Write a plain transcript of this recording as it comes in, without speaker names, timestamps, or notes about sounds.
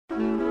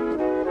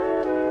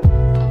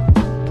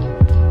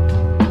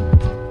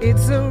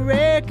It's a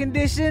rare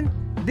condition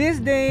this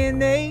day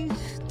and age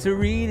to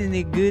read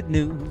any good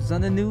news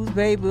on the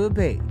newspaper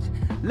page.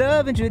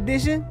 Love and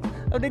tradition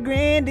of the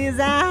grand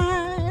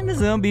design,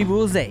 some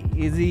people say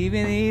it's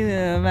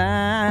even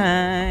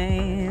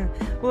mine.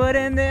 Well,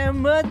 then there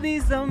must be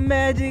some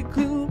magic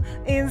clue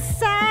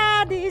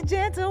inside these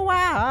gentle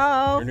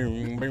walls.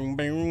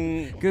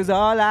 Cause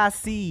all I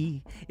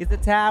see is the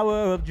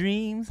Tower of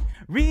Dreams,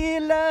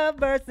 real love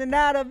bursting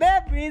out of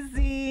every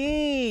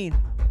scene.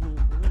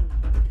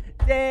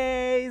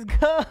 Days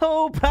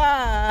go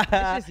by. It's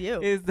just you.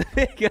 It's the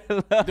bigger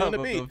love Doing the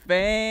of beat. the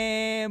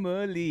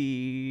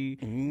family.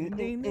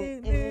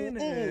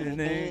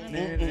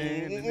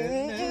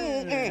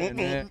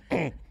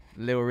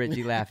 Little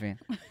Richie laughing.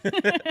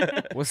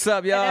 What's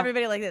up, y'all? And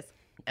everybody like this.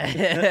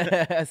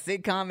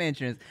 Sitcom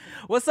entrance.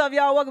 What's up,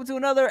 y'all? Welcome to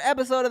another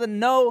episode of the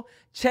No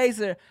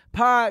Chaser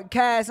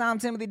Podcast. I'm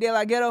Timothy De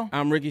La Ghetto.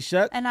 I'm Ricky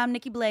Shuck. And I'm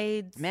Nikki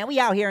Blades. Man, we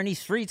out here in these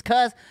streets,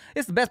 cuz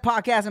it's the best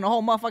podcast in the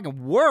whole motherfucking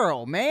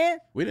world, man.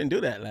 We didn't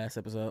do that last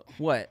episode.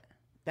 What?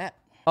 That.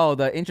 Oh,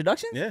 the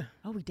introduction? Yeah.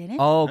 Oh, we didn't?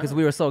 Oh, because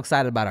we were so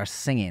excited about our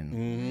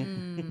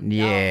singing.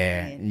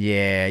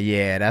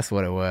 Yeah, that's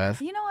what it was.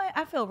 You know what?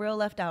 I feel real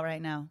left out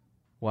right now.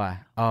 Why?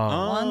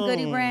 Oh. One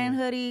Goody Brand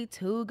hoodie,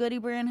 two Goody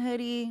Brand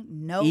hoodie.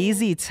 No.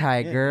 Easy,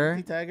 Tiger.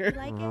 Easy, Tiger.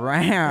 Like it?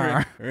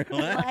 Rawr.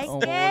 Like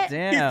Oh, it?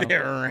 damn.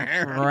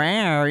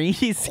 Rawr,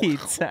 easy,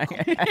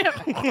 Tiger.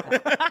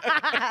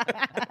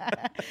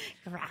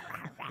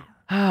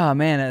 Oh,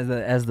 man,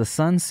 as the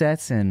sun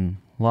sets in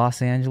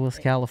Los Angeles,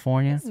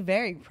 California. It's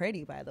very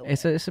pretty, by the way.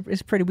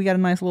 It's pretty. We got a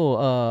nice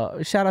little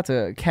shout out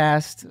to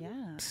Cast Yeah.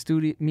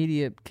 Studio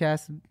Media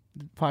Cast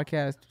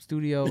Podcast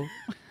Studio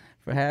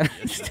for having.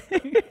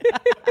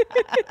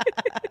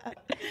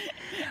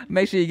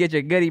 Make sure you get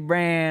your Goody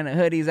Brand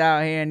hoodies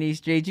out here in these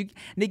streets.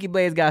 Nikki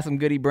Blades got some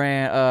Goody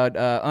Brand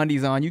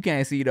undies on. You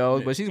can't see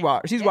those, but she's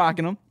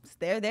rocking them.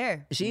 They're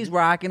there. She's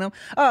rocking them.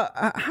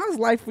 How's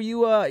life for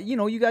you?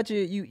 You got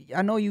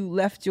I know you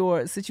left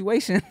your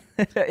situation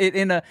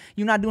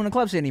you're not doing the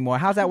club shit anymore.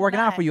 How's that working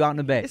out for you out in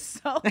the Bay?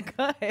 It's so good.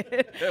 I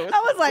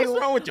was like,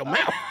 what's wrong with your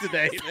mouth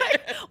today?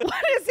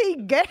 what is he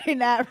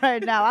getting at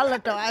right now? I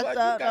looked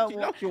up.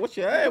 What's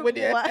your head with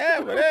that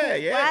head with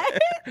that?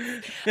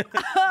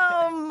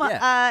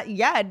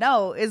 Yeah.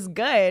 No, it's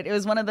good. It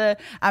was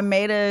I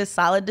made a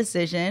solid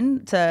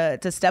decision to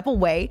step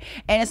away,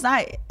 and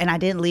I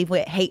didn't leave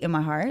with hate in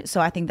my heart.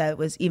 So I think that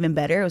was even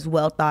better. It was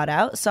well thought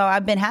out. So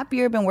I've been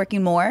happier, been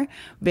working more,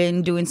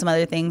 been doing some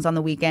other things on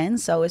the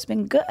weekends. So it's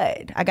been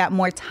good. I got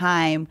more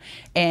time,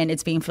 and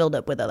it's being filled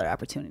up with other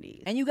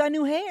opportunities. And you got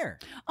new hair.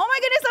 Oh my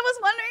goodness, I was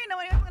wondering.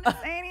 Nobody was going to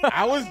say anything.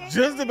 I was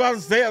just about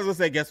to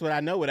say, guess what I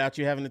know without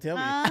you having to tell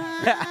me.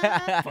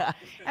 I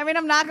mean,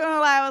 I'm not going to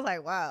lie. I was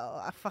like,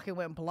 wow, I fucking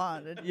went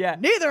blonde. Yeah.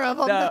 Neither of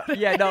them.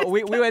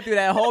 We went through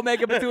that whole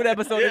makeup and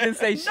episode and didn't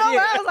say shit. No,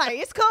 I was like,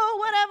 it's cool,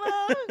 whatever.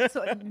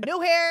 So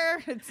new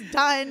hair, it's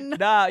done.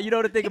 Nah, you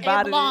know the thing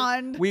about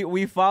blonde. it is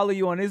we follow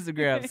you on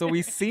Instagram, so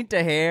we seen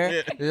the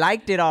hair,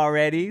 liked it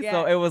already,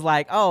 so it was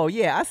like, oh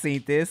yeah, I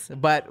seen this,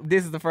 but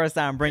this is the first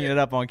time bringing it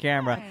up on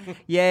camera.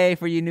 Yay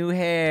for your new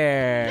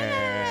hair!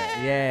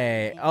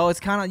 Yay! Oh, it's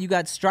kind of, you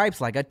got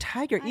stripes like a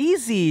tiger.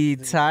 Easy,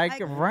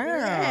 Tiger.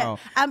 Yeah.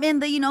 I'm in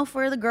the,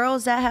 for the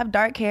girls that have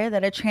dark hair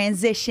that are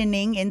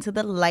transitioning into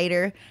the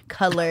lighter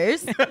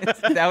colors. Is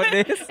that what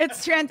it is?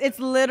 It's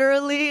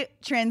literally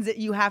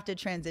you have to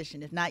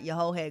transition. If not, your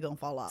whole hair gonna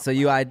fall off. So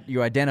you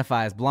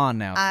identify as blonde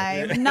now.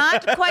 I'm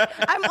not quite.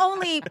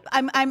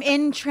 I'm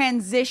in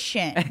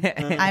transition.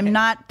 I'm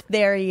not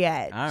there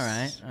yet. All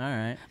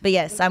right. But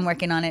yes, I'm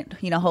working on it.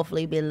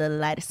 Hopefully be a little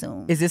lighter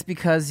soon. Is this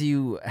because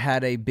you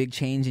had a big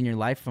change in your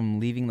life from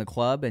leaving the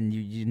club and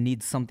you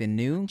need something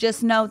new?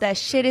 Just know that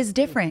shit is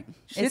different.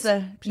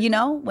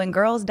 When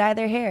girls dye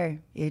their hair,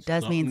 it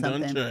does mean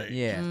something.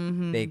 Yeah.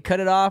 They cut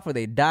it off or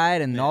they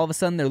dyed, and all of a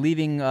sudden they're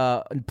leaving,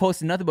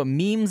 posting nothing but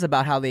memes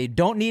about how they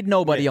don't need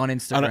nobody on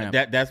Instagram.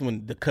 That's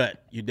when the cut.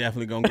 You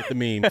definitely gonna get the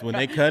memes. When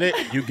they cut it,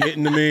 you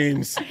getting the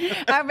memes.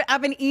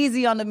 I've been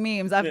easy on the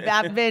memes.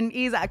 I've been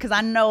easy because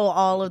I know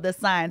all of the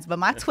signs. But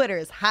my Twitter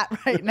is hot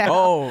right now.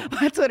 Oh.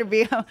 My Twitter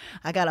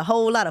I got a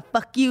whole lot of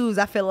fuck yous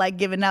I feel like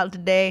giving out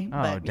today.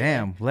 Oh, but,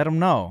 damn. Let them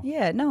know.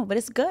 Yeah, no, but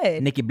it's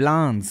good. Nikki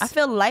Blondes. I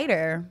feel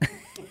lighter.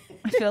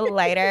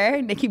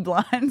 Nikki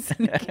Blondes.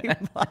 Nikki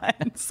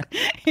Blondes.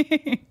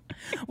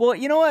 Well,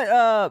 you know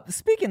what?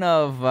 Speaking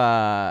of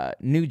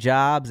new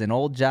jobs and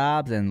old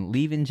jobs and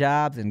leaving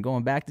jobs and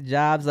going back to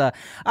jobs, I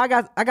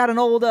got an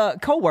old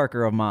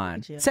coworker of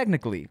mine.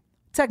 Technically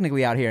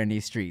out here in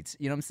these streets.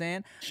 You know what I'm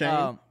saying?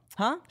 Shane.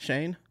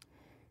 Shane.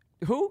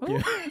 Who?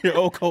 Your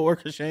old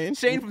coworker Shane.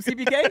 Shane from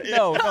CPK?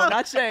 No,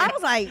 not Shane. I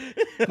was like,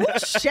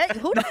 who's Shane?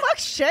 Who the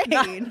fuck's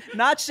Shane?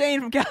 Not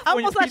Shane from California. I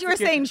almost thought you were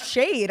saying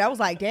Shade. I was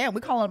like, damn,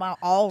 we calling him out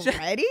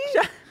already?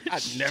 I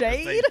never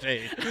say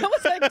shade. I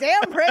was like,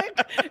 damn, Rick,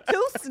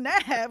 2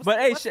 snaps. But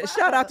hey, What's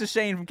shout out up? to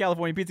Shane from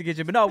California Pizza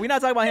Kitchen. But no, we're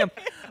not talking about him.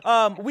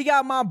 We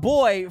got my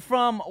boy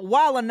from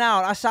Wildin'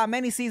 Out. I shot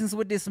many seasons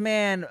with this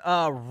man,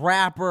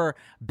 rapper,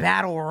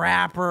 battle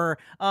rapper.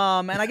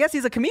 And I guess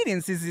he's a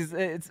comedian.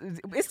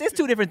 It's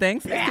 2 different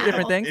things. It's 2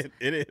 different things.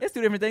 It is. It's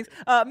 2 different things.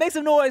 Make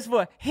some noise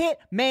for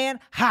Hitman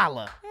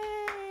Holla.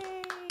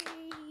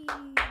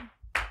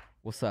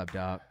 What's up,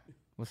 dog?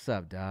 What's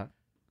up, dog?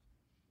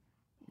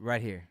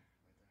 Right here.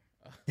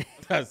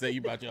 I say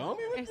you about your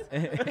homie.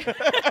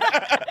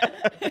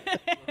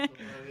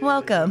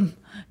 Welcome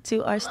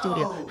to our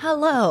studio.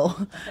 Hello.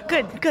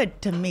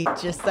 Good to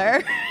meet you,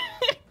 sir.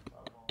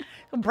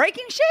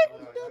 Breaking shit?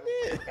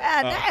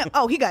 God damn.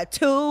 Oh, he got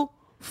 2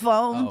 Oh,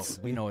 phones.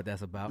 we know what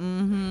that's about.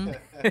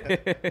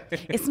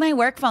 It's my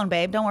work phone,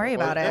 babe. Don't worry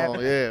about it. Oh,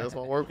 yeah, that's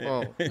my work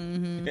phone.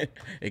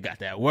 It got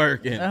that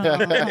work in it.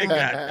 It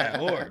got that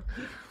work.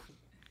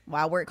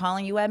 While we're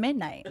calling you at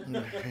midnight.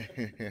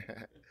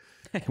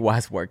 Why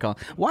is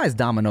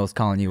Domino's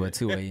calling you at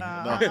 2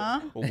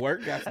 a.m.?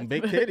 Work got some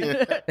big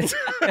titties.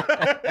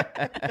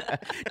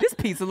 This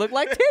pizza look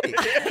like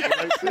titties.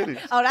 Like city.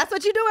 Oh, that's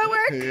what you do at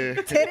work? Yeah.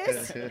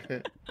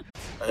 Titties?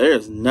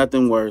 There's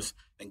nothing worse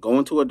than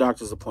going to a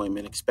doctor's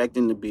appointment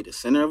expecting to be the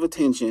center of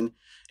attention,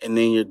 and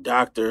then your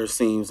doctor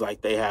seems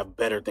like they have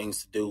better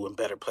things to do and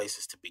better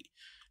places to be.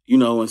 You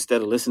know,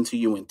 instead of listening to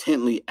you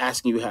intently,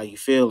 asking you how you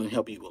feel and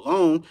help you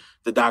along,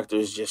 the doctor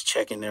is just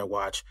checking their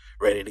watch,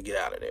 ready to get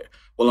out of there.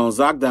 Well, on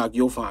ZocDoc,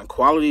 you'll find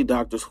quality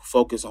doctors who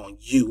focus on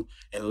you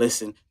and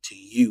listen to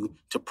you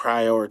to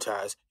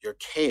prioritize your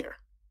care.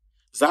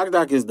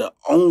 ZocDoc is the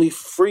only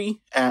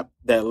free app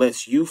that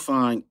lets you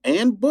find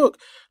and book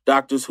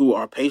doctors who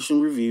are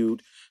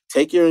patient-reviewed,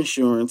 take your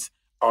insurance,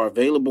 are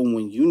available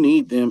when you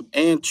need them,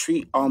 and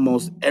treat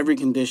almost every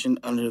condition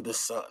under the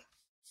sun.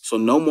 So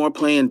no more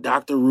playing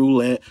Dr.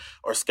 Roulette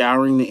or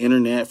scouring the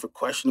internet for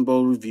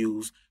questionable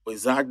reviews.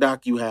 With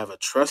ZocDoc, you have a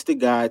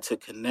trusted guide to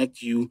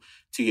connect you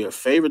to your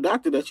favorite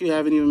doctor that you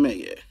haven't even met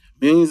yet.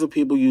 Millions of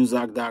people use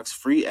ZocDoc's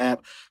free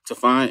app to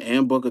find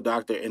and book a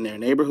doctor in their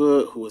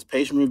neighborhood who is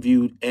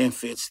patient-reviewed and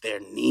fits their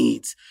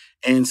needs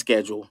and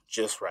schedule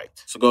just right.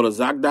 So go to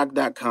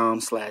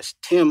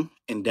ZocDoc.com/Tim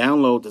and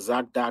download the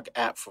ZocDoc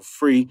app for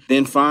free.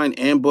 Then find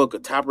and book a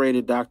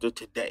top-rated doctor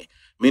today.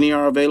 Many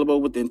are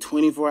available within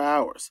 24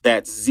 hours.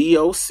 That's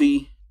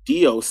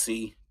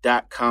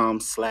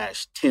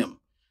ZocDoc.com/Tim.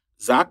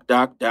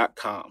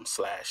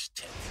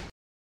 ZocDoc.com/Tim.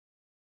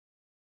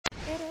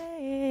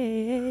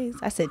 Titties.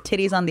 I said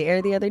titties on the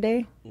air the other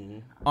day.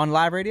 On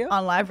live radio?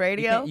 On live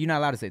radio. You're not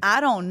allowed to say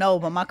I don't know,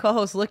 but my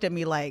co-host looked at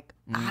me like,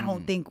 I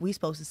don't think we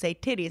supposed to say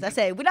titties. I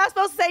said, we're not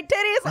supposed to say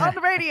titties on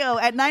the radio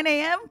at 9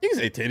 a.m. You can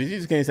say titties. You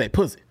just can't say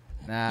pussy.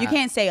 Nah. You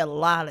can't say a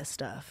lot of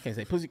stuff. Can't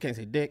say pussy. Can't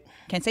say dick.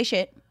 Can't say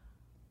shit.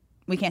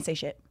 We can't say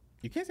shit.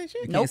 You can't say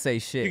shit. You Nope. can't say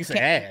shit. You can say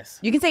ass.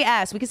 You can say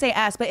ass. We can say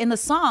ass. But in the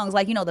songs,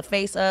 like, you know, the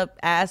face up,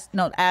 ass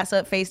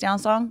up, face down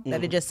song,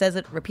 that it just says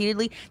it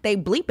repeatedly, they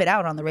bleep it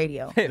out on the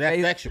radio.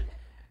 That's sexual.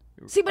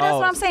 See, but that's Oh.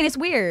 what I'm saying. It's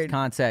weird.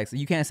 Context.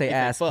 You can't say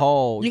can't say fuck.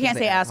 asshole. You can't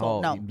say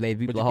asshole, no. You lay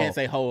people But you a hoe. can't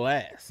say whole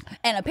ass.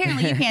 And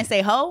apparently you can't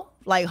say hoe.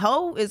 Like,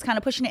 hoe is kind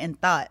of pushing it in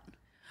thought.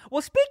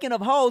 Well, speaking of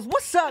hoes,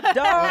 what's up,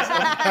 dog?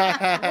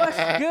 What's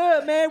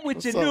good, man,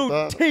 with your What's new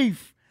up, dog?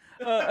 teeth?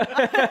 Let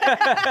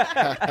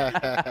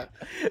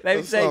me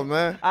What's say, up,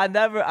 man? I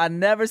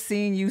never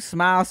seen you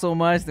smile so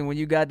much than when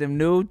you got them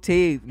new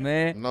teeth,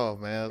 man. No,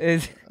 man.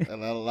 It's- a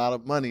lot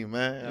of money,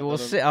 man. Well,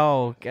 shit.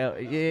 Oh,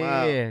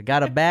 yeah.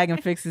 Got a bag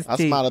and fix his I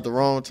teeth. smile at the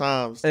wrong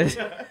times.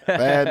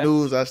 Bad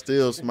news, I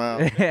still smile.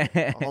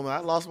 Homie, I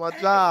lost my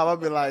job.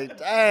 I'd be like,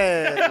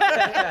 dang.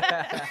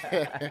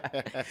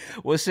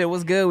 Well, shit,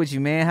 what's good with you,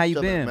 man? How you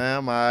Chilling, been? man.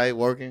 I'm all right,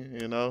 working,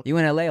 you know. You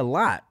in LA a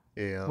lot.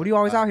 Yeah. What are you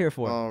always out here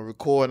for?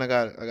 Recording. I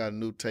got a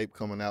new tape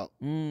coming out.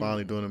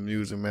 Finally doing the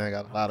music, man.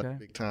 Got a lot Okay. of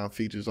big time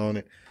features on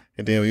it.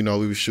 And then, you know,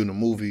 we was shooting a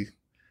movie,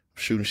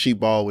 shooting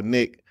Sheepball with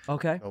Nick,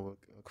 Okay. you know, with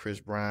Chris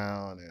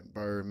Brown and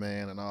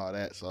Birdman and all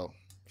that. So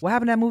What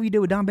happened to that movie you did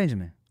with Don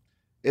Benjamin?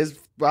 it's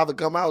about to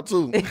come out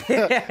too.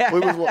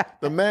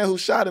 The man who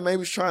shot it, man, he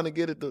was trying to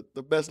get it the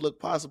best look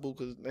possible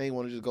because they didn't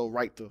want to just go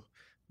right to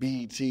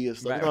BET and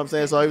stuff. Right. You know what I'm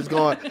saying? So he was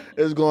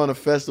going to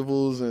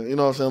festivals and, you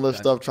know what I'm saying, little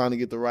stuff, trying to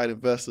get the right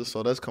investors.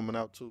 So that's coming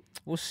out too.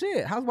 Well,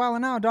 shit. How's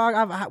Wildin' Out,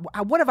 dog?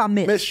 What have I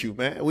missed? Miss you,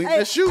 man. We Hey,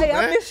 miss you, hey,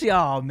 man. I miss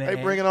y'all, man.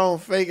 They bringing on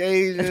fake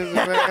Asians,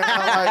 man.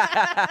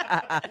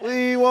 I'm like,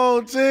 we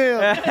want Tim.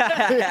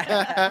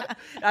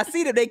 I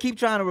see that they keep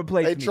trying to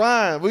replace They me.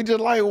 trying. We just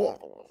like,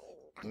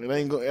 it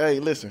ain't go. Hey,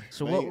 listen.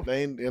 So it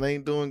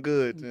ain't doing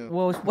good. Tim.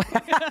 Well,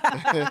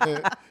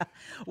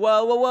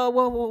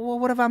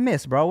 what have I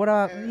missed, bro?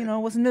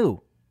 What's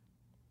new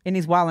in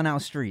these Wildin'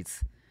 Out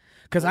streets?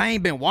 Cause I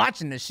ain't been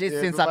watching the shit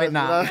since I've been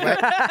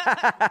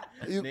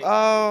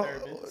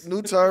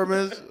New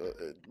turbans,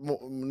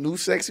 new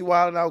sexy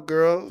Wildin' Out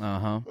girls.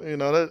 You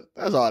know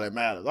that's all that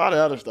matters. All the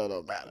other stuff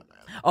don't matter, man.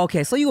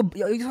 Okay, so you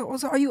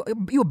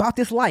about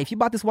this life? You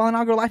about this Wildin'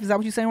 Out girl life? Is that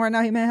what you saying right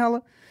now, man?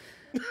 Hella.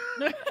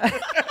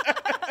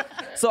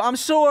 So I'm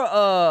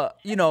sure,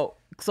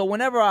 So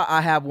whenever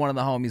I have one of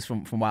the homies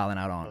from Wildin'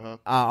 Out on,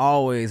 I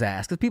always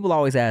ask, because people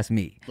always ask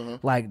me,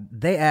 like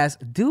they ask,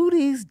 do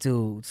these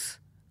dudes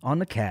on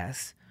the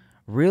cast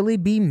really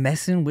be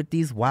messing with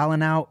these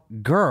Wildin' Out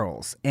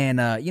girls?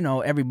 And you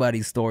know,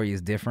 everybody's story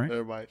is different.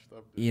 Everybody's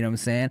stuff. You know what I'm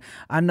saying?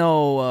 I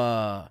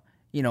know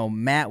you know,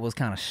 Matt was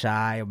kind of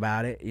shy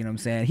about it. You know what I'm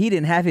saying? He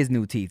didn't have his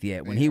new teeth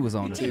yet when he was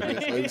on the show. So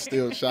he was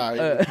still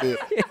shy.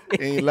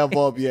 He ain't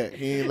level up yet.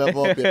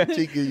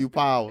 Teeth give you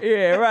power.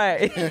 Yeah,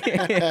 right.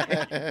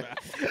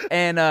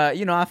 And,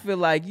 you know, I feel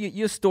like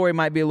your story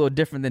might be a little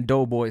different than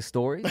Doughboy's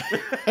story.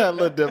 A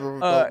little different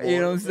from Doughboy. You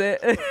know what I'm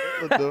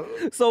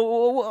saying?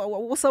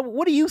 So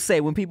what do you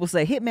say when people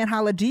say, Hitman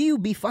Holla, do you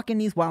be fucking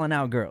these Wildin'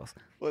 Out girls?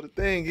 Well, the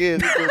thing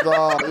is,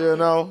 you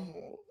know,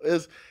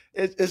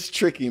 it's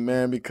tricky,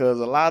 man, because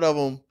a lot of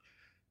them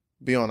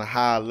be on a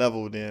higher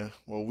level than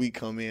where we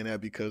come in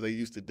at, because they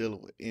used to deal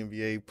with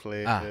NBA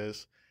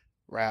players,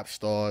 rap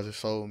stars that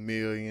sold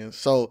millions.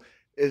 So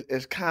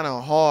it's kind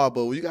of hard,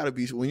 but you got to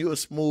be, when you're a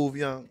smooth,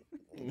 young,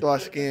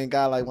 dark-skinned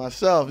guy like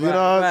myself, you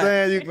know what I'm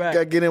saying? You got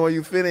to get in where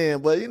you fit in.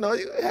 But, you know,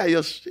 you have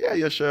your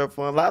share of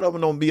fun. A lot of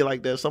them don't be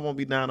like that. Some of them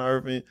be down to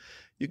earth, and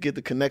you get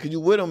the connection. You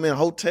with them in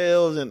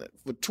hotels, and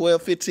for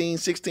 12, 15,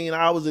 16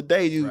 hours a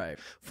day, you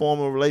form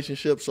a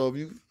relationship. So if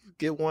you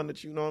get one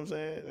that you know what I'm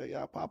saying,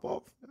 y'all pop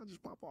off. Y'all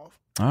just pop off.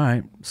 All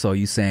right. So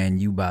you saying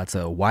you about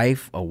to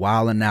wife a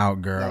Wildin'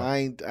 Out girl? No, I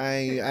ain't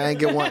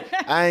get one.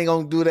 I ain't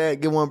gonna do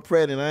that. Get one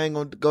pregnant. I ain't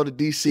gonna go to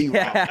DC. You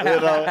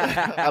know,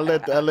 I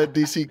let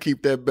DC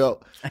keep that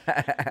belt.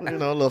 You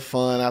know, a little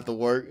fun after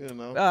work. You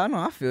know. No,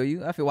 I feel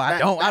you. I feel.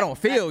 Well, I don't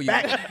feel you.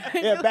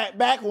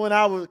 Back when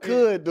I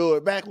could do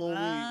it. Back when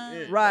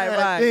we.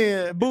 Right.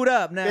 Then, boot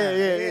up now.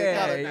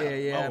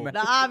 Yeah.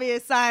 The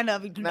obvious sign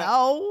of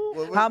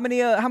no. How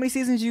many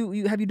seasons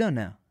you have you done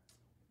now?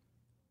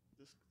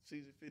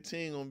 Season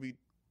 15 gonna be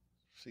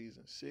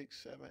season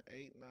 6, 7,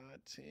 8, 9,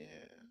 10,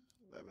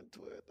 11,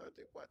 12,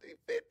 13, 14,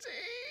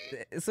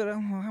 15. So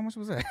how much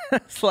was that?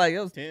 It's like,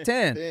 it was 10.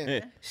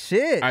 Yeah.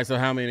 Shit. All right, so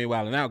how many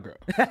Wildin' Out girls?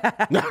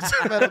 I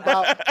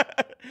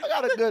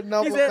got a good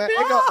number, He said,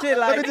 man. shit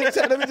like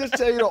Let me just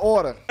tell you the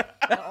order.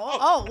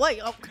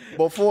 Wait.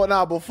 Before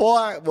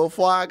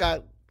I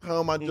got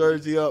hung my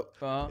jersey up,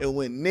 it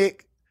went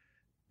Nick,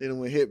 then it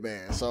went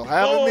Hitman. So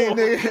however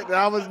many niggas that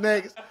I was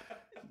next.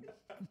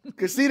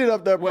 Conceded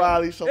up there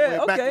probably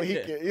somewhere back when he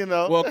can, you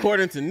know. Well,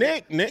 according to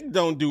Nick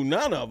don't do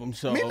none of them.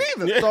 So me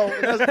neither. So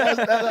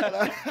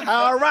that's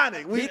how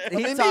ironic.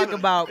 He talk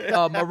about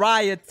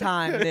Mariah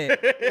time then.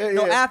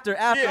 No, after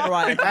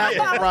Mariah.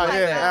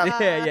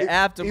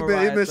 After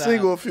Mariah. He been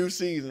single a few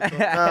seasons. So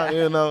now,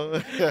 you know.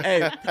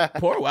 Hey,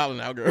 poor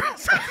Wildin' Out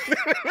girls.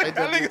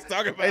 Niggas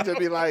talking about. They just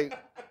be like.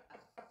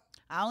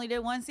 I only did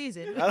one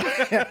season. My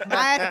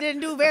ass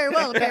didn't do very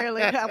well,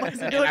 apparently. I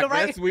wasn't doing the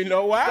right. Guess we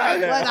know why.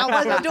 I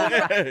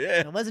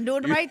wasn't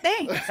doing the right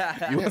thing.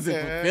 You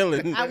wasn't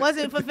fulfilling. I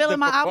wasn't fulfilling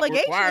my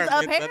obligations,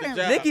 apparently.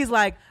 Nikki's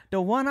like, the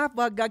one I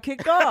fucked got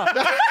kicked off.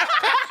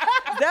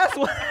 That's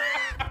what.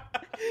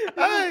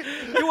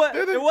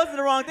 It wasn't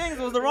the wrong things.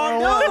 It was the wrong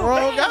dude.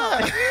 Wrong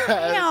guy.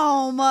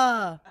 Damn.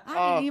 I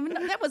didn't even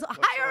know that was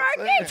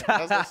hierarchy.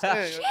 That's what I'm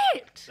saying.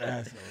 Shit.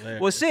 That's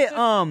hilarious. Well, shit.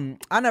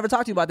 I never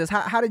talked to you about this.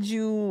 How did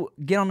you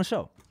get on the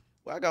show?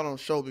 Well, I got on the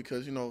show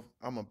because, you know,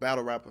 I'm a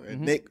battle rapper,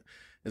 and Nick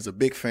is a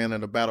big fan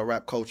of the battle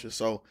rap culture.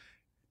 So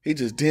he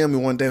just DM'd me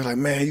one day, like,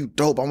 man, you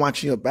dope. I'm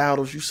watching your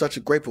battles. You such a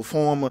great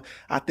performer.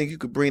 I think you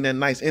could bring that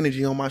nice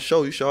energy on my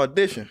show. You should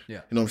audition.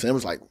 Yeah. You know what I'm saying? It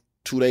was like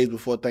 2 days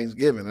before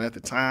Thanksgiving, and at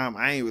the time,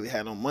 I ain't really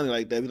had no money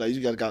like that. Be like,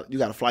 you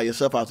gotta fly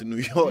yourself out to New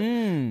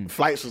York.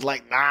 Flights was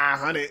like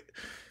 $900.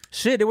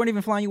 Shit, they weren't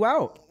even flying you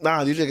out.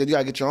 Nah, you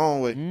gotta get your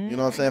own way. You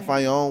know what I'm saying?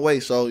 Find your own way.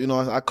 So, you know,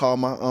 I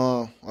called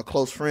my a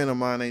close friend of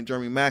mine named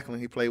Jeremy Macklin.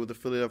 He played with the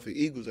Philadelphia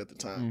Eagles at the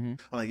time.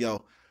 I'm like,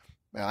 yo,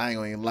 man, I ain't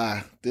gonna even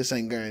lie. This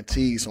ain't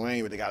guaranteed, so I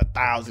ain't really got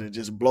 1,000 to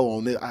just blow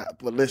on this.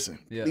 But listen,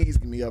 please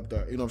get me up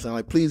there. You know what I'm saying?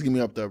 Like, please get me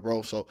up there,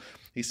 bro. So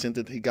he sent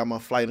it. He got my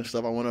flight and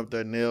stuff. I went up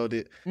there, nailed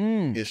it.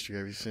 History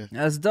ever since.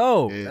 That's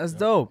dope. Yeah, That's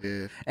dope.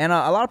 Yeah. And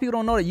a lot of people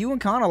don't know that you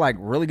and Connor are like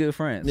really good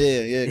friends.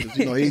 Yeah, because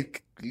you know he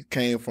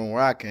came from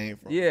where I came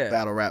from. Yeah.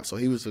 Battle rap. So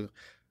he was a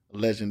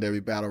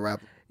legendary battle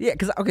rapper. Yeah,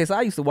 because so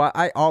I used to watch.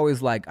 I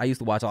used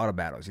to watch all the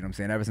battles. You know what I'm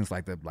saying? Ever since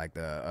like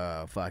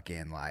the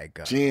fucking like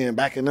Jen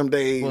back in them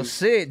days. Well,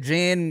 shit,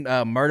 Jen,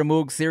 Murder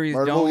Mook, Serious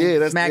Murder Jones,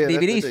 Mook, Smack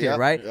DVD shit, yep,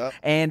 right? Yep.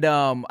 And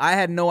I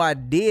had no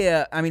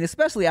idea. I mean,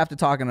 especially after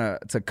talking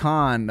to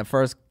Con the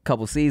first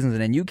couple seasons,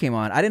 and then you came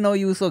on. I didn't know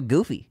you were so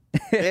goofy.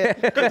 Yeah,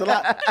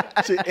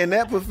 see, in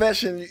that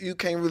profession, you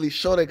can't really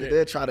show that because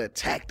they'll try to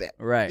attack that.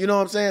 Right. You know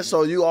what I'm saying?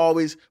 So you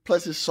always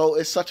plus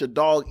it's such a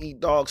dog eat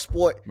dog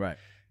sport. Right.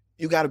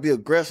 You got to be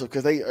aggressive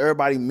because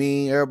everybody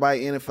mean,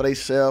 everybody in it for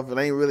themselves. It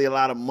ain't really a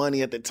lot of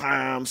money at the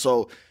time,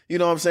 so you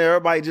know what I'm saying?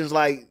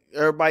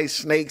 Everybody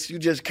snakes. You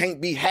just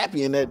can't be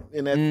happy in that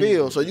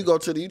field. So you go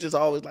to you just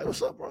always like,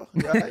 what's up, bro?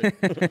 You all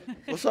right?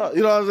 What's up?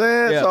 You know what I'm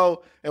saying? Yeah.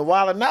 So and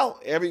wilding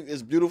out,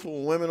 it's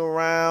beautiful women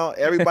around.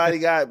 Everybody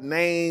got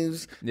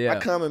names. Yeah. I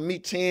come and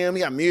meet Tim.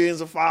 He got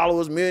millions of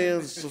followers,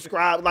 millions of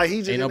subscribers. Like he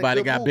just Ain't in a nobody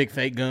good got mood. big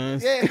fake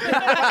guns.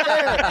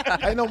 Yeah.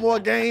 Ain't no more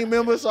gang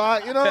members. So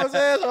you know what I'm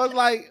saying? So it's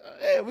like,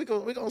 hey, we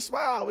gonna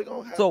smile. We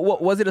gonna have So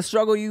what was it a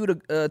struggle you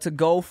to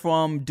go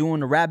from doing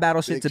the rap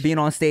battle shit to being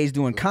on stage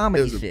doing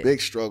comedy It was shit? a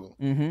big struggle.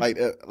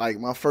 Like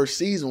my first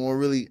season was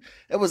really,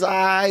 it was all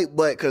right,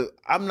 but because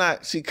I'm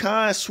not, see,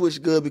 Khan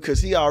switched good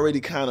because he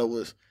already kind of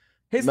was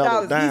His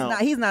mellowed style, down.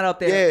 he's not up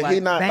there. Yeah, like, he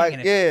not banging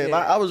like, it.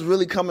 like I was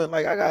really coming,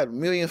 like I got a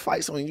million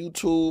fights on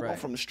YouTube. Right. I'm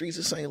from the streets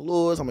of St.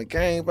 Louis. I'm a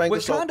gangbanger.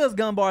 When So Khan does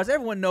gun bars,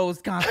 everyone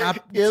knows Khan not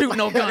it's shooting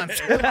no guns.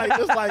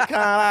 it's like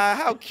Khan,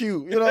 how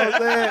cute. You know what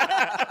I'm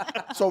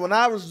saying? So when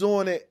I was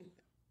doing it,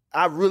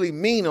 I really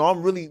mean it.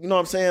 I'm really, you know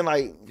what I'm saying?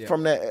 Like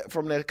from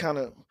that kind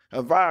of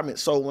environment.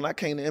 So when I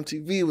came to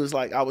MTV, it was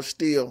like I was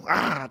still,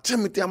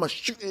 Timothy, I'm a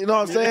shoot. You know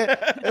what I'm saying?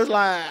 It was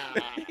like,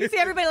 You see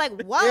everybody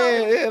like,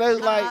 whoa. yeah, that's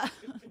like,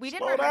 we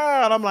didn't slow remember.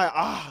 down. I'm like,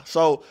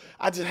 So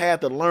I just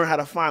had to learn how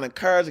to find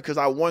encouragement because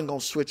I wasn't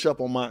gonna switch up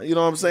on my, you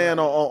know what I'm saying,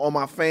 on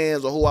my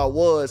fans or who I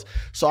was.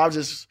 So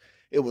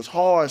it was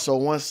hard. So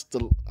once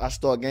I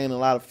started gaining a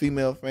lot of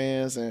female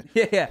fans and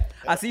Yeah.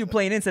 I see you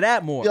playing into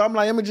that more. I'm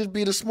like, let me just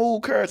be the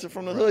smooth character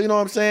from the hood. You know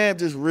what I'm saying?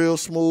 Just real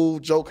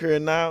smooth, joke here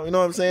and now. You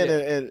know what I'm saying?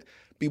 And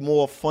be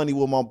more funny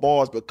with my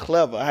bars, but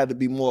clever. I had to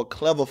be more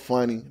clever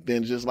funny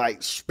than just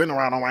like spin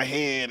around on my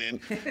head and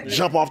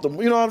jump off the,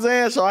 you know what I'm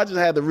saying? So I just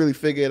had to really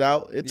figure it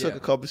out. It took a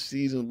couple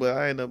seasons, but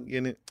I ended up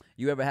getting it.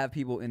 You ever have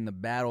people in the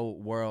battle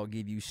world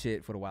give you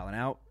shit for the Wildin'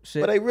 Out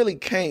shit? But they really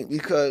can't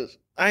because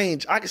I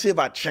can see if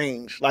I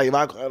changed. Like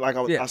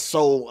if I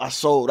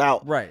sold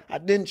out. Right. I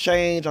didn't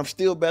change. I'm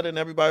still better than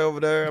everybody over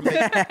there.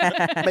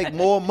 I make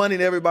more money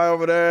than everybody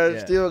over there.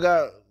 Yeah. Still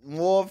got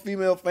more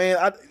female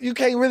fans. You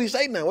can't really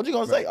say nothing. What you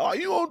gonna say? Oh,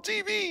 you on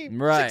TV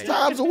 6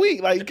 times a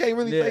week. Like you can't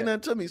really say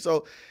nothing to me.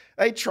 So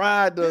they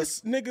tried to.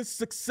 This nigga's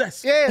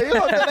successful. Yeah, you know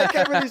what I'm saying? They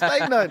can't really say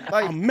nothing.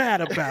 Like, I'm mad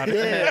about it.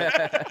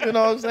 yeah, you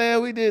know what I'm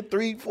saying? We did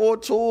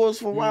 3-4 tours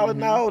for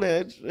Wildin' Out,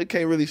 and they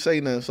can't really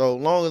say nothing. So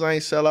long as I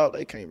ain't sell out,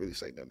 they can't really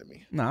say nothing to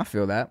me. No, I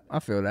feel that.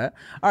 All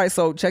right,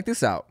 so check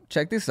this out.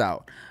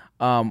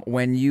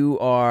 When you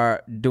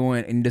are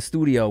doing in the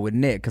studio with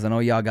Nick, because I know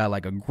y'all got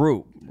like a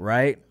group,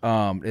 right?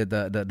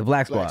 The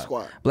Black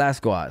Squad. Black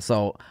Squad.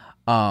 So,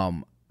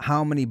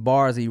 how many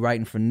bars are you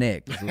writing for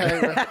Nick?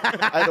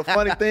 The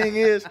funny thing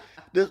is,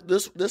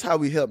 this how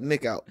we help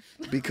Nick out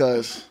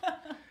because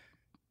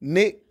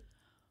Nick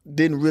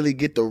didn't really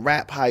get the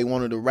rap how he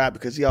wanted to rap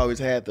because he always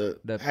had the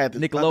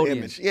Nickelodeon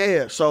image.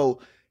 Yeah,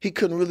 so he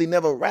couldn't really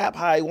never rap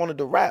how he wanted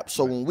to rap.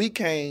 So when we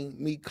came,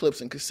 me,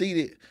 Clips, and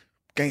Conceited,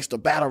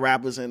 gangsta battle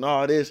rappers and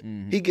all this,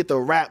 he get to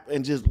rap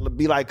and just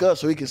be like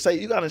us so he can say,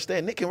 you gotta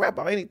understand, Nick can rap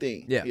about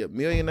anything. Yeah. He a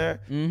millionaire,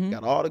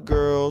 got all the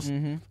girls,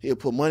 he'll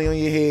put money on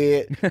your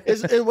head.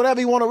 It's whatever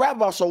he want to rap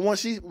about. So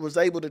once he was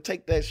able to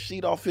take that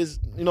sheet off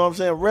his, you know what I'm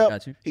saying,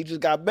 rep, he just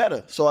got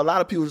better. So a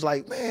lot of people was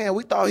like, man,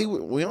 we thought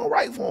we don't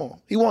write for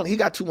him. He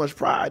got too much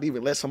pride to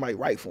even let somebody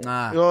write for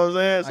him. You know what I'm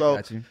saying? So,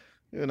 got you.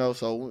 You know,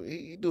 so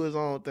he do his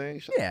own thing.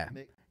 Shout out to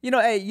Nick.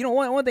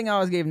 One thing I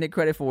always gave Nick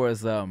credit for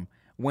is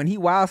when he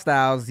wild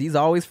styles, he's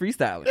always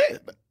freestyling.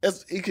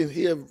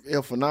 He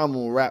a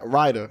phenomenal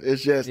writer.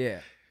 It's just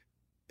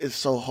it's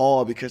so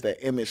hard because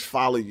that image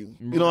follow you.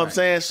 You know what I'm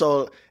saying?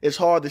 So it's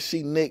hard to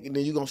see Nick and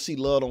then you're gonna see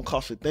Love Don't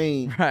Cost a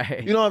Thing.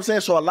 Right. You know what I'm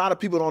saying? So a lot of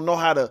people don't know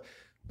how to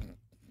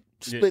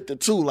split the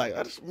two. Like,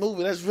 this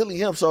movie, that's really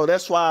him. So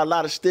that's why a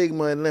lot of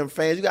stigma in them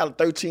fans. You got a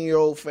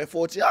 13-year-old fan,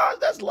 14,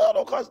 that's Love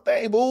Don't Cost a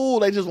Thing. Boo,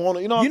 they just want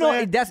to, you know what I'm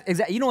saying? That's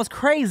exactly. You know what's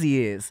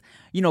crazy is,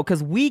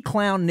 because we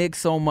clown Nick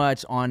so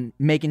much on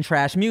making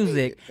trash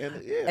music,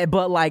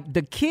 but like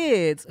the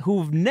kids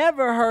who've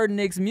never heard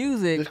Nick's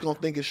music just gonna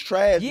think it's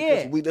trash.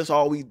 Yeah, because that's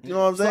all we. You know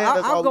what I'm saying?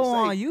 So I'll go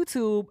on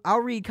YouTube.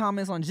 I'll read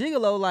comments on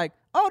Gigolo like,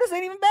 "Oh, this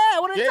ain't even bad.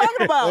 What are they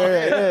talking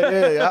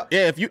about?"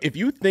 Yeah. If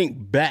you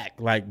think back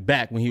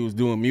when he was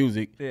doing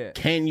music,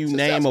 can you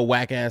name a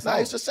whack ass song?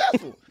 He's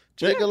successful.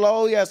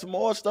 Gigolo, he had some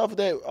more stuff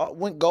that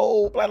went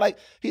gold. Like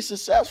he's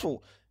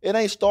successful. It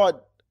ain't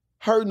start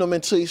hurting him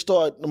until he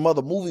start the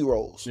mother movie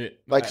roles.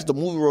 Like the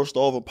movie roles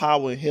start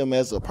overpowering him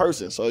as a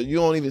person. So you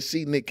don't even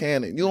see Nick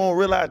Cannon. You don't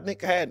realize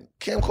Nick had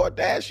Kim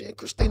Kardashian,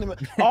 Christina,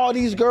 all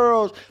these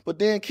girls, but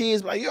then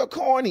kids be like, you're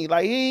corny.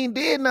 Like he ain't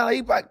did nothing.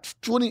 He like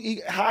 20, he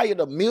hired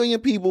 1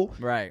 million people.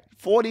 Right.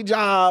 40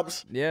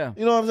 jobs. Yeah.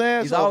 You know what I'm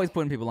saying? He's always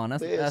putting people on.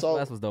 That's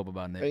what's dope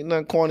about Nick. Ain't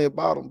nothing corny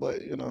about him,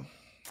 but he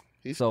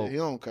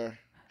don't care.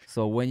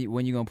 So when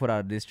you gonna put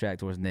out a diss track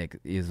towards Nick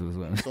is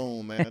when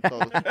soon, man.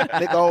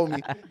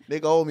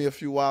 Nick owed me a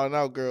few Wildin'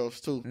 Out girls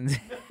too.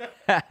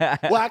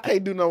 Well, I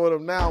can't do nothing with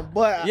them now,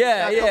 but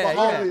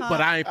homies,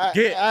 but I ain't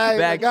forget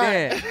back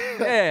then.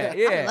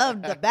 I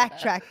love the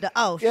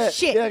backtrack.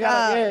 Shit.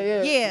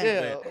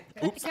 Yeah.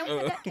 Oops.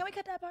 Can we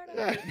cut that part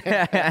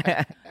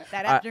out?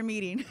 That after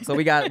meeting. So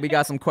we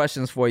got some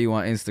questions for you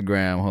on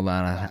Instagram. Hold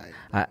on,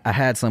 I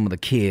had some of the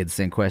kids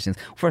send questions.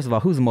 First of all,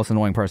 who's the most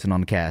annoying person on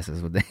the cast?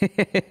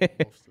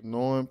 Most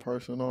annoying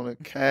person on the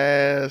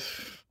cast.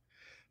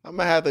 I'm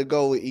gonna have to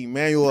go with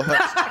Emmanuel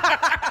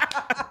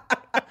Hudson.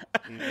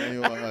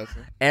 Emmanuel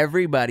Hudson.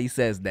 Everybody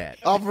says that.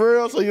 Oh, for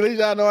real? So you least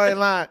y'all know I ain't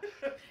lying.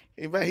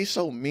 He's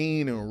so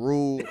mean and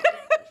rude.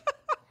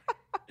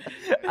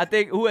 I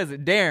think, who is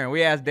it? Darren.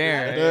 We asked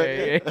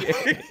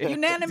Darren.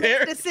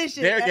 Unanimous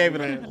decision. Derek gave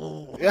it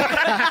a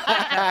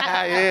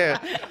yeah,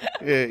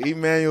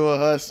 Emmanuel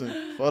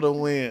Hudson for the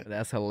win.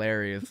 That's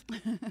hilarious.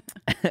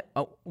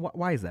 Oh,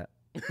 why is that?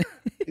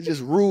 He's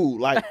just rude.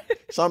 Like,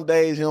 some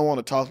days he don't want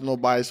to talk to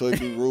nobody, so he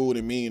be rude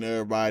and mean to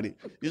everybody.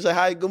 You say,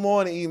 hi, good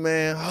morning,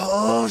 E-Man.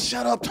 Oh,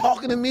 shut up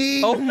talking to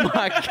me. Oh,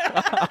 my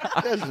God.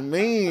 That's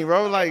mean,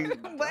 bro. Like,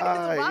 But it's a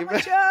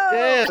Obama show.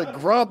 yeah, the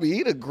grumpy.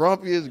 He the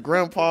grumpiest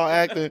grandpa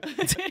acting.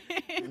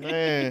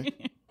 Man.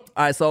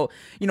 All right, so,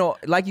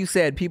 like you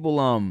said, people,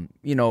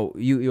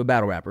 you're a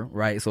battle rapper,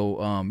 right?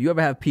 So, you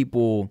ever have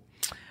people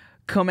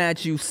come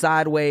at you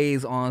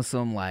sideways on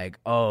some like,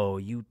 oh,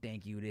 you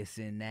think you this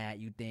and that,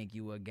 you think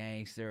you a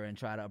gangster, and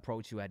try to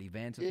approach you at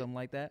events or something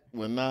like that?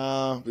 Well,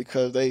 nah,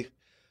 because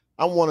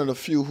I'm one of the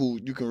few who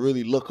you can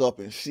really look up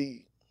and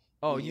see.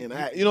 Oh, you know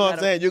what I'm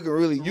saying? You can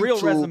really real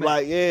YouTube, resume.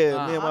 like,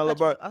 yeah, me and my little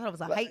brother. I thought it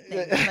was a height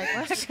thing.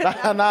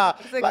 Like, nah.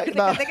 Like, they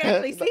can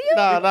actually see you?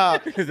 Nah.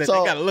 They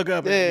gotta look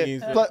up at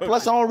me.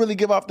 Plus, I don't really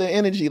give off the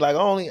energy. Like, I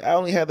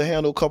only had to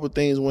handle a couple of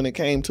things when it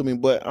came to me.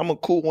 But I'm a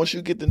cool. Once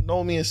you get to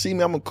know me and see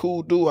me, I'm a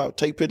cool dude. I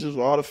take pictures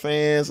with all the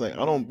fans. Like,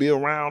 I don't be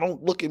around.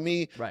 Don't look at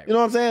me. Right. You know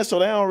what I'm saying? So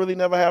they don't really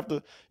never have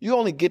to. You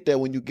only get that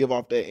when you give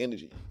off that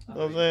energy. You know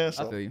what I'm saying?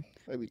 So I feel you.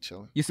 they be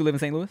chilling. You still live in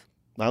St. Louis?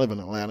 I live in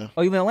Atlanta.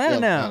 Oh, you live in Atlanta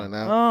now?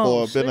 Atlanta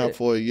Oh, I've been shit. out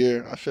for a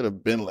year. I should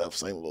have been left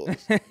St. Louis.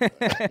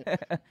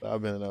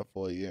 I've been out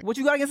for a year. What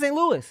you got against St.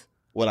 Louis?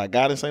 What I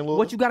got in St. Louis?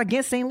 What you got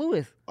against St.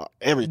 Louis?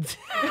 Everything.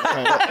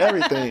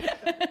 Everything.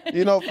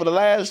 For the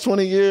last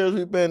 20 years,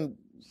 we've been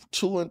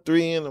 2 and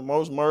 3 in the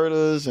most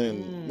murders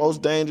and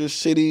most dangerous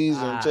cities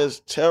and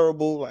just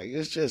terrible. Like,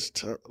 it's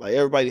just like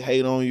everybody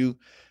hate on you.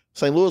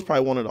 St. Louis is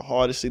probably one of the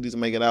hardest cities to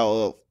make it out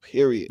of,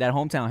 period. That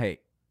hometown hate.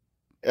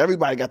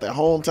 Everybody got that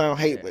hometown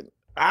hate, but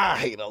I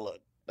hate a lot.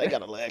 They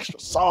got a little extra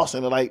sauce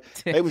in it. Like,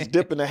 they was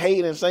dipping the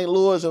hate in St.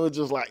 Louis and was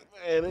just like,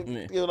 man,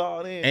 they get it all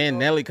in. And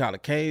Nelly caught a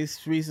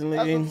case recently.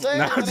 That's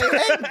what I'm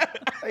saying.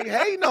 They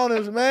hating on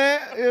us, man.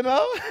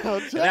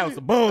 That was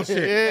some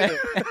bullshit.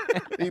 Yeah.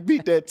 He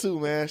beat that too,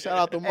 man. Shout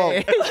out to Mo.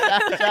 Hey,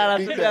 shout out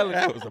to Nelly.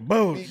 That was some Beat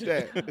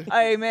bullshit. that.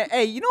 Hey, man.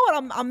 Hey, you know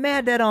what? I'm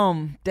mad that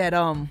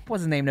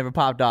what's his name never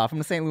popped off from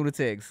the St.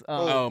 Lunatics.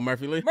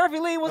 Murphy Lee? Murphy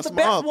Lee was That's the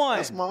my best uncle. one.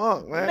 That's my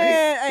uncle, man.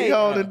 Man, he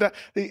holding down.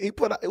 He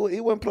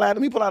went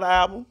platinum. He put out an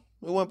album.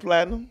 He went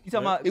platinum. You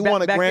talking about He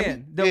won a back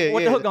Grammy. then?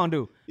 What the hook gonna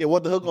do? Yeah,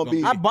 what the hook gonna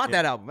be? I bought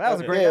that album. That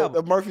was a great The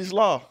album. Murphy's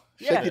Law.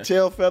 Yeah. Shake Your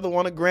Tail Feather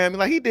won a Grammy.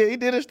 Like, he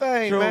did his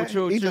thing, True, man.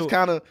 true, He true. just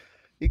kind of,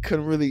 he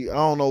couldn't really, I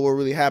don't know what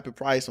really happened,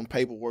 probably some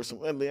paperwork,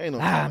 ain't no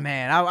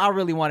Man, I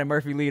really wanted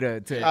Murphy Lee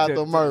to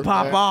Murph,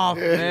 pop man. off,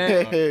 Yeah,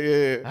 man.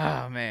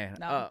 yeah. Oh, man.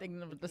 Now I'm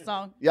thinking of the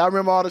song. Y'all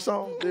remember all the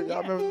songs?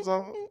 Y'all remember the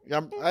song?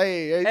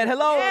 Hey. And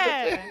hello,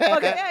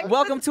 Yeah.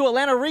 welcome to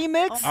Atlanta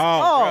Remix.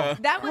 Oh,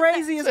 That was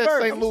crazy as That's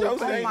first. St. Louis so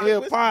thing, saying.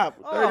 hip hop.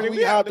 Oh,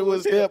 we out to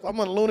his hip. I'm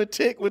a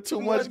lunatic with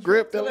too much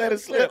grip to let it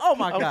slip. Oh,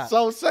 my God. I'm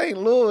so St.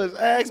 Louis.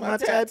 Ask my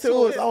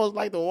tattooist. I was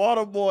like the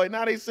water boy.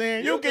 Now they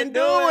saying you can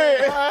do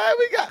it.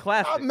 We got.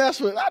 Classic.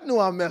 I knew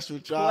I messed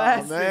with y'all,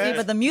 Classic. man. See,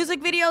 but the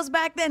music videos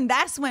back then,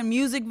 that's when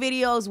music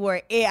videos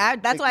were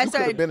it. That's why I You could have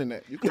started. been in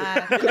that.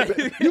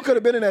 You could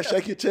have been in that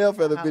Shake Your Tail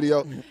Feather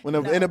video when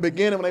in the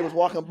beginning when they was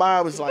walking by,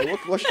 I was like,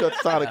 what's your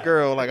side of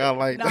girl? Like, I'm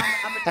like. No,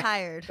 I'm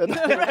retired. I'm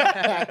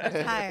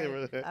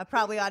retired. I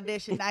probably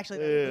auditioned actually.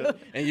 Yeah.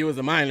 and you was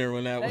a minor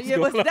when that was It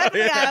was going on.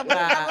 definitely I was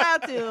not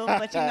allowed to,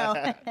 but you know.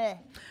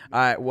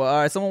 All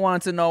right. Someone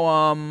wanted to know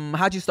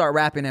how'd you start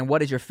rapping and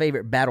what is your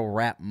favorite battle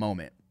rap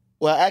moment?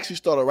 Well, I actually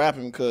started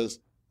rapping because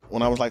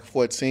when I was like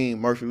 14,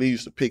 Murphy Lee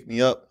used to pick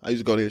me up. I used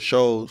to go to his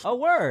shows. Oh,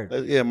 word.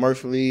 Yeah,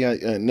 Murphy Lee.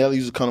 Nelly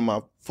used to come to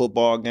my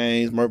football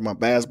games, my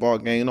basketball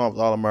game. You know, I was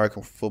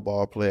All-American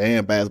football player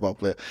and basketball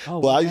player. Oh,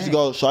 but I used dang.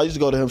 to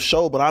go to his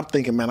show, but I'm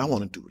thinking, man, I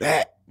want to do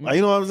that. Like,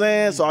 you know what I'm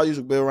saying? So I used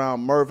to be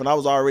around Murph, and I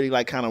was already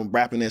like kind of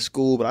rapping at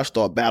school, but I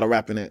started battle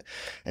rapping it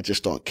and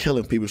just started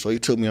killing people. So he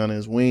took me on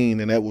his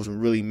wing, and that was what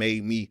really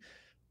made me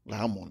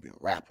like, I'm going to be a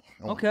rapper.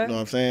 Okay. You know what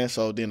I'm saying?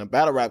 So then the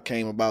battle rap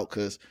came about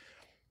because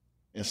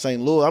in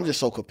St. Louis, I'm just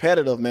so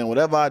competitive, man.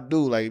 Whatever I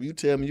do, like if you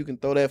tell me you can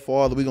throw that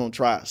farther, we gonna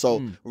try.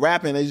 So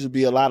rapping, there used to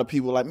be a lot of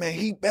people like, man,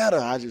 he better.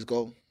 I just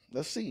go,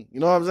 let's see. You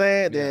know what I'm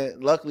saying? Yeah.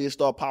 Then luckily it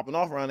started popping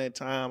off around that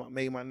time. I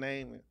made my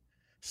name and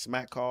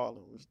smack call.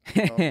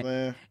 You know what I'm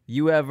saying?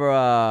 You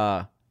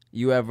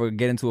ever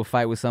get into a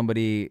fight with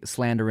somebody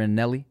slandering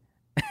Nelly?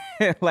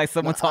 Like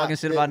someone talking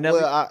shit about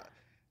Nelly? Well,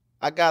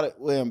 I got it.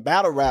 Well, in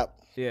battle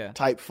rap,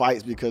 type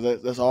fights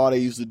because that's all they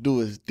used to do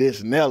is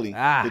diss Nelly.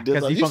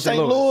 You St.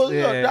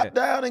 Louis, drop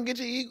down and get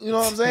your equal. You know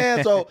what I'm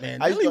saying? So man,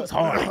 Nelly was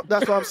hard.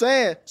 That's what I'm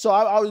saying. So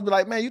I always be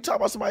like, man, you talk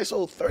about somebody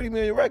sold 30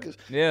 million records.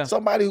 Yeah.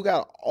 Somebody who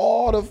got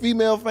all the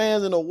female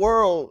fans in the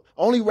world,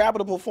 only rapper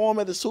to perform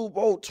at the Super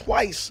Bowl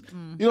twice.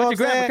 You know what I'm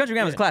saying? Country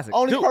Grammar is classic.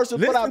 Only person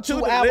put out listen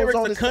 2 to the albums lyrics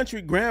on of this.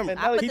 Country Grammar.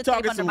 Nelly, He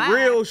talking some mine.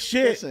 real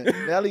shit. Listen,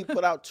 Nelly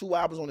put out 2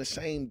 albums on the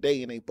same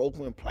day, and they both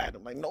went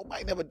platinum. Like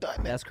nobody never done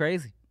that. That's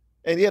crazy.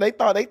 And yeah, they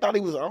thought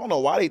he was. I don't know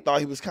why they thought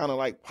he was kind of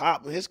like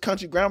pop. His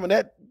Country Grammar,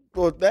 that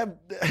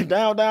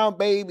down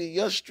baby,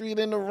 your street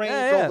in the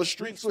Range Rover,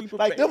 street sweeper,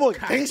 like them was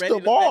gangster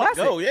bars.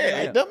 Go,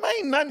 yeah. Like, them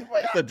ain't nothing.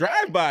 It's a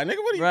drive-by, nigga.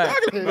 What are you Right.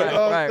 talking You know about?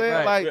 what I'm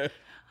saying? Like,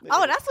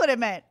 Oh, that's what it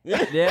meant.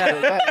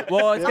 Yeah.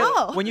 Well, it's 'cause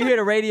Oh. when you hear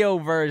the radio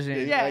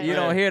version, Yeah. you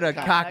don't hear the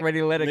cock ready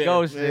to let it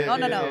go shit. Oh,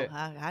 no.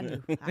 Yeah. I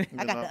knew.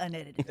 I got the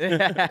unedited.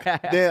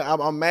 then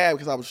I'm mad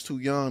because I was too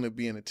young to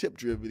be in a Tip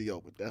Drill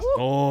video. But that's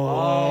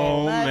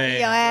Oh, Love man.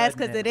 your ass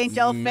because it ain't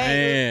your favorite.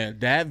 Man,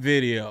 that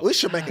video. we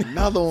should make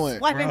another one.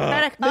 Swipe your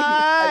credit Hey,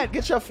 card.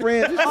 get your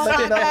friends. We should Oh make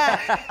my another one.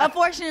 God.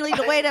 Unfortunately,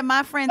 the way that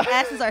my friends'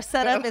 asses are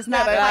set up is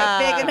not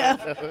quite big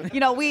enough. You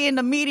know, we in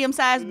the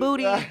medium-sized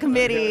booty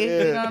committee.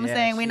 You know what I'm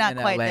saying? We not in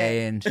quite LA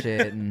there. and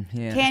shit. And,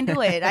 yeah. Can't do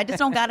it. I just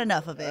don't got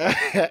enough of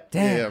it.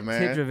 Damn, Yeah,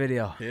 man. Tip Drill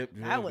video.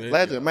 That was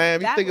Legend, man.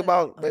 If you That think was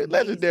about amazing.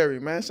 legendary,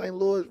 man. St.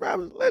 Louis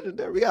rappers,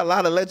 legendary. We got a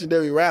lot of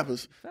legendary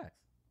rappers. Facts.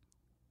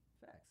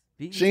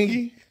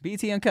 Chingy.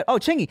 BT Uncut. Oh,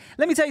 Chingy.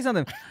 Let me tell you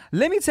something.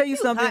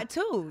 hot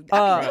too.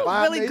 I mean, it was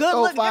Five really million, good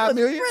sold looking. 5 It was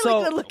million. really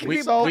So, good looking. We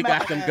people.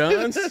 got them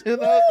guns. You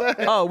know what I'm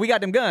saying? Oh, we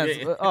got them guns.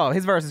 Yeah. Oh,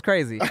 his verse is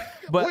crazy.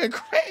 But Went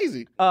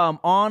crazy.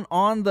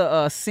 on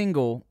the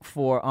single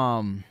for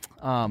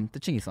the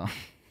Chingy song.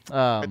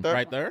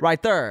 Right there.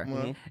 Right there.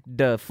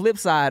 The flip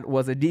side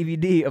was a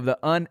DVD of the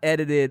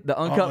unedited, the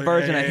uncut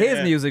version of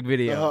his music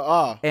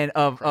video. And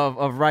of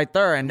Right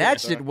There. And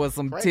that shit was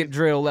some Crazy. Tip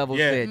Drill level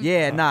Yeah. shit.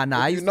 Yeah, nah.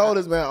 I You used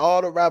notice, man,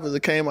 all the rappers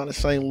that came out of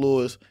St.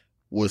 Louis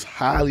was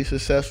highly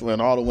successful,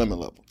 and all the women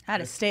love them. I had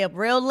to stay up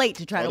real late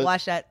to try to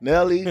watch that.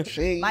 Nelly,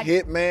 Sheen, My-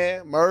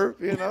 Hitman, Murph,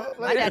 you know.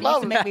 My They dad used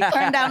love to them. make me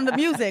turn down the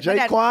music. My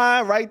dad-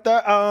 Jaquan, Right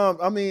There.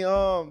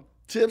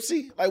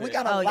 Tipsy. Like we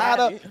got a Oh, lot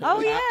yeah. of.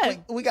 Oh, yeah.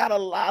 We got a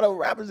lot of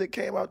rappers that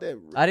came out there.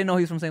 I didn't know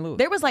he was from St. Louis.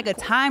 There was like a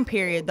time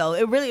period though.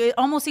 It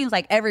almost seems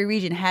like every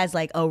region has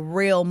like a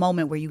real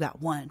moment where you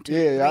got 1, 2, Yeah,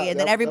 3, and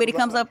then that- everybody that-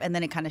 comes up and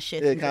then it kind of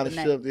shifts. Yeah, into kind of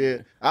the next. shift. Yeah,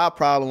 our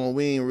problem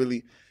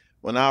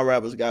when our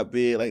rappers got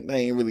big, like they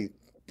ain't really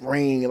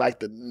bring like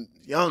the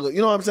younger.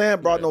 You know what I'm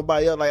saying? Brought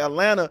nobody up. Like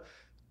Atlanta,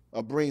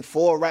 bring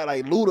 4 rap.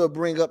 Like Luda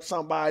bring up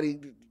somebody.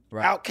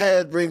 Right.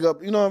 Outkast bring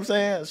up. You know what I'm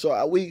saying?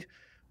 So we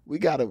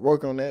got to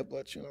work on that.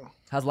 But you know.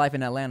 How's life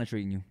in Atlanta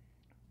treating you?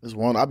 This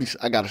one, I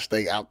gotta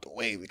stay out the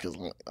way because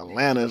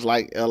Atlanta is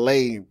like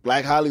L.A.,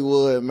 Black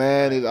Hollywood,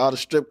 man. It's all the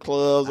strip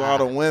clubs, all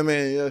the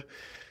women. Yeah,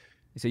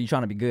 So you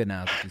trying to be good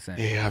now, is what you're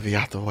saying. yeah, I be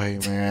out the way,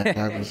 man.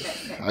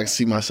 I can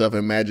see myself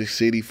in Magic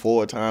City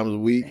 4 times a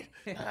week.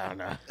 I don't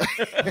know.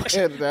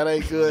 That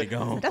ain't good.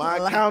 gone. My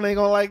account ain't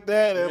gonna like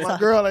that, and my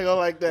girl ain't gonna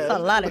like that. That's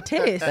a lot of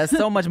titties. That's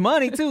so much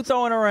money too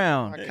throwing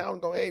around. My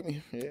account gonna hate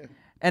me. Yeah.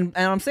 And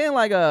I'm saying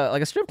like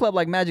a strip club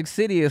like Magic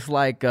City is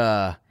like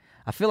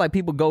I feel like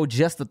people go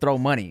just to throw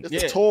money.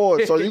 It's a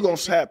tour, so you gonna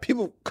have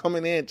people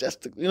coming in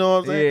just to, you know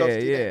what I'm saying? Go Yeah,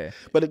 see that. yeah.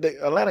 But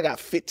Atlanta got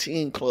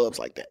 15 clubs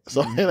like that,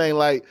 so it ain't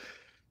like.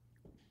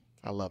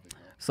 I love it.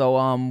 So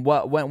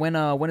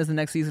when is the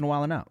next season of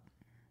Wildin' Out?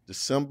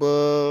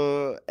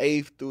 December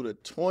 8th through the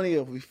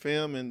 20th, we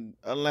film in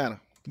Atlanta.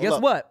 Guess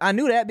what? I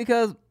knew that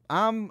because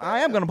I am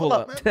gonna pull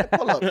up. Man.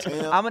 Pull up,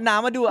 Tim. I'm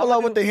gonna do Pull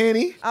up with the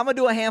Henny. I'm gonna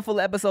do a handful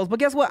of episodes. But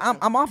guess what?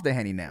 I'm off the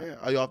Henny now. Yeah,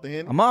 are you off the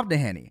Henny? I'm off the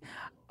Henny.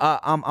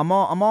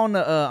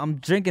 I'm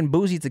drinking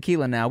bougie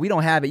tequila now. We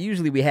don't have it.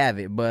 Usually we have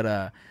it, but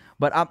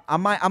I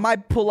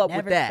might pull up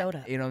Never with that. showed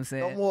up. You know what I'm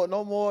saying?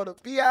 No more the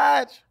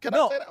biatch. Can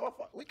No. I say that?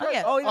 We Oh,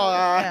 yeah. Oh,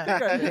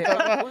 yeah.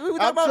 Yeah. We talking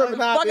I'm about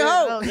tripping out fucking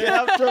there. hoes.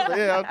 Yeah, I'm tripping.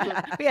 Yeah, I'm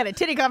tripping. We had a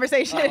titty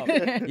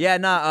conversation. Yeah,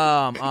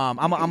 nah.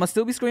 I'm gonna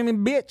still be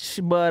screaming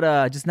bitch,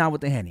 but just not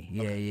with the Henny.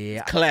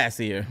 Yeah.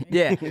 Classier.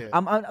 Yeah,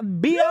 I'm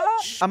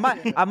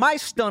bitch. I might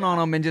stun on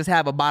them and just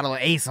have a bottle of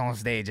Ace on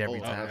stage every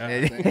time.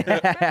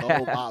 The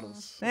whole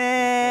bottles.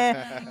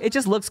 It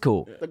just looks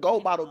cool. The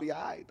gold bottle be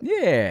all right.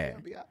 Yeah.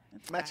 Be all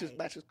right. Matches.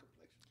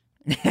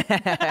 You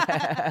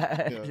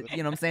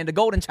know what I'm saying? The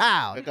golden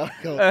child.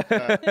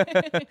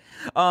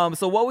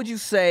 So what would you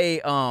say,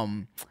 are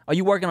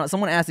you working on,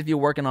 someone asked if you're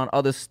working on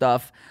other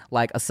stuff,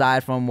 like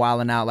aside from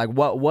Wildin' Out, like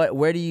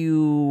where do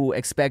you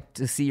expect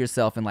to see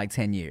yourself in like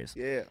 10 years?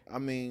 Yeah, I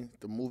mean,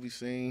 the movie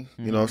scene,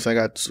 you know what I'm saying?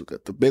 I got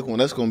the big one.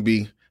 That's going to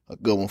be a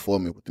good one for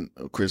me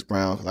with Chris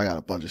Brown, because I got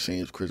a bunch of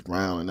scenes with Chris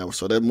Brown.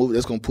 So that movie,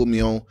 that's going to put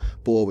me on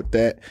board with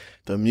that.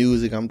 The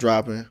music I'm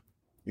dropping,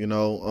 you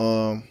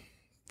know,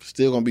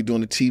 still going to be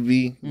doing the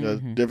TV,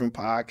 different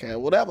podcast,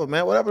 whatever,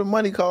 man. Whatever the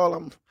money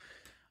call,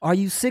 Are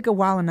you sick of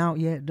Wildin' Out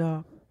yet,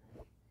 dog?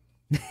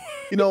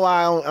 you know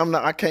why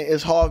I can't,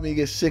 it's hard for me to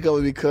get sick of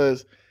it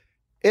because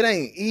it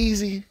ain't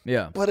easy,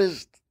 Yeah. but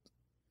it's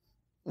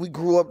we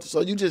grew up,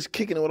 so you just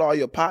kicking it with all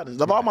your partners.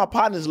 If all my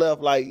partners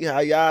left, like, yeah,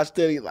 y'all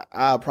steady, like,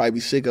 I'll probably be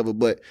sick of it.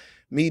 But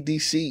me,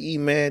 DC,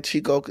 E-Man,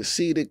 Chico,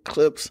 Conceited,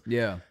 Clips,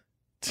 Yeah.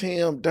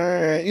 Tim,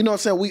 Darren, you know what I'm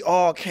saying? We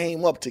all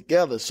came up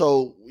together.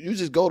 So you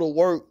just go to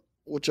work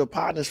with your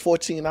partners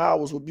 14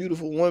 hours with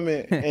beautiful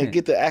women and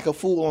get to act a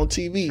fool on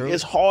TV. True.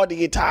 It's hard to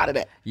get tired of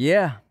that.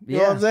 Yeah. You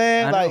know what I'm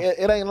saying? I Like, know.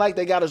 it ain't like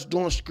they got us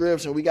doing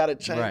scripts and we got to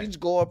change. Right. You just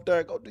go up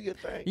there, go do your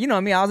thing. You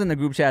know me, I was in the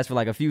group chats for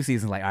like a few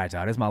seasons, like, all right,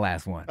 y'all, this is my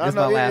last one. I This is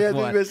know, my yeah, last yeah, you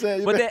one. been saying-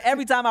 you But been- then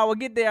every time I would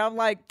get there, I'm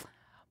like,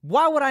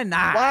 why would I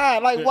not? Why?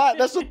 Like, why?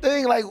 That's the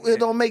thing. Like, it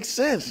don't make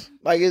sense.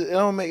 Like, it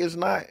don't make,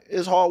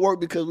 it's hard work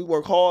because we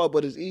work hard,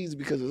 but it's easy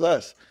because it's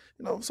us.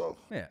 You know, so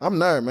Yeah. I'm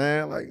there,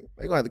 man. Like,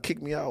 they gonna have to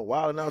kick me out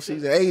Wild 'N Out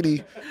season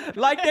 80.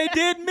 Like they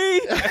did me.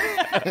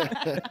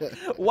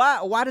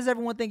 Why does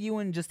everyone think you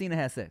and Justina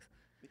had sex?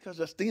 Because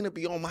Justina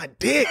be on my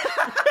dick.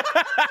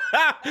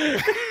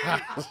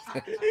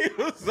 He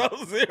was so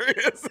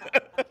serious.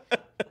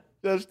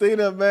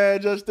 Justina.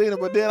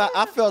 But then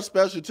I felt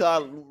special till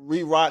I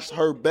rewatched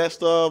her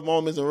best of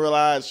moments and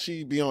realized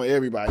she be on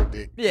everybody's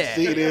dick. Yeah.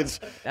 See, it's,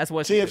 That's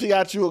what she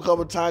got you a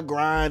couple times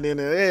grinding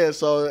and yeah.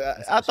 So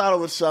I thought it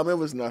was something. It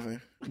was nothing.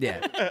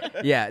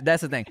 Yeah,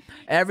 that's the thing.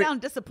 You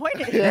sound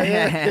disappointed.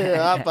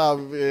 Yeah, I thought,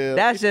 yeah.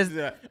 That's just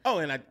Oh,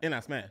 and I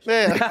smashed.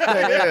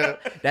 yeah.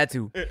 that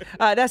too.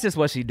 That's just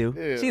what she do.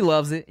 Yeah. She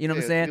loves it. You know what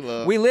I'm Yeah, saying? she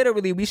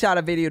loves We shot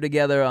a video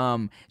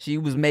together. She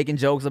was making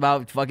jokes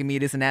about fucking me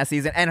this and that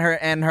season, and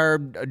her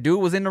dude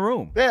was in the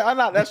room. Yeah, I'm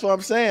not. That's what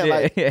I'm saying. Yeah.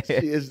 Like, she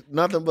is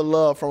nothing but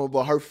love from her.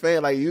 But her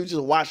fan, like, you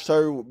just watched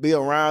her be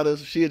around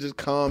us. She'd just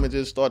come and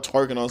just start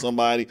twerking on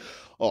somebody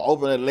or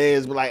open her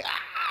legs, be like,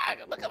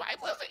 look at my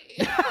pussy.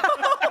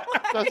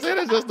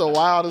 Justina's just the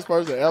wildest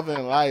person ever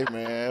in life,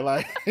 man.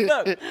 Like,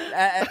 Look,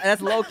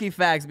 that's low key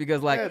facts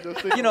because, like, Yeah,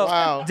 Justina, you know,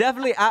 wow.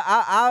 definitely,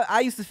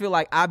 I used to feel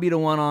like I'd be the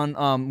one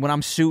on when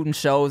I'm shooting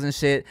shows and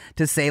shit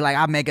to say like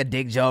I make a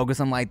dick joke or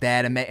something like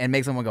that and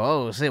make someone go,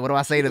 oh shit, what do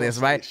I say to gonna this,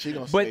 say- right? she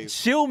gonna say, But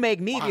she'll make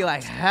me be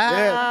like,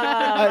 yeah.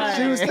 hi. Like,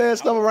 she was saying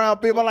stuff around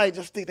people. I'm like,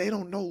 just think they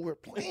don't know we're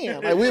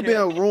playing. Like, we'd be in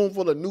a room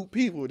full of new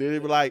people. They'd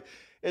be like,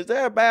 is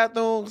there a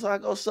bathroom so I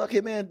go suck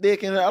him man's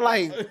dick? And I'm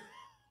like,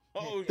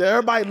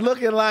 everybody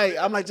looking like,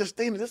 I'm like,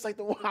 Justina, this ain't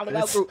the Wild 'N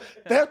Out group.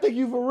 They'll think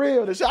you for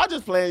real. They say, I'm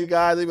just playing you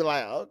guys. They be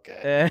like,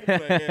 okay.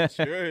 Yeah,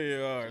 sure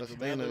you are.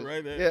 Justina,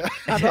 Right there. yeah,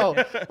 I know.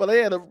 But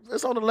yeah,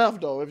 it's on the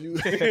left though. If you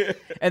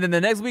And then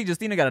the next week,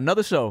 Justina got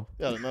another show.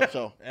 yeah, another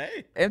show.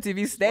 Hey.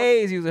 MTV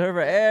stays using her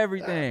for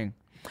everything.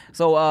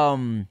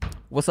 So,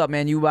 what's up,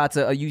 man? You about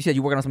to? You said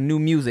you working on some new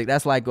music.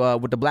 That's like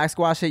with the Black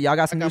Squad shit. Y'all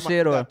got some new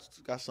shit, or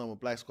got some with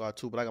Black Squad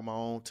too, but I got my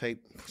own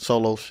tape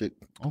solo shit.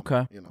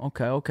 okay, You know.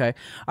 okay. All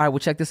right, well,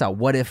 check this out.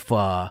 What if?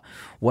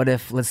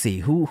 Let's see.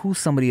 Who's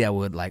somebody that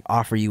would like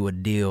offer you a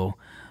deal?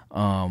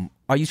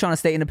 Are you trying to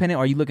stay independent,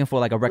 or are you looking for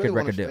like a Really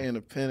record wanna deal? stay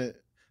independent,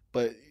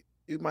 but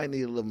you might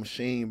need a little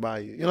machine by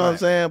you. You know what I'm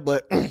saying?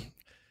 But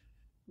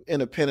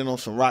independent on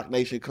some Rock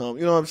Nation come.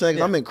 You know what I'm saying?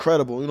 'Cause I'm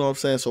incredible. You know what I'm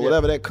saying? So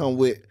whatever that come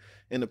with,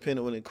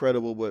 independent with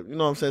incredible. But you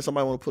know what I'm saying?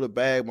 Somebody want to put a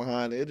bag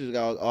behind it. It just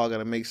all got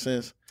to make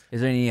sense. Is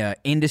there any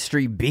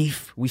industry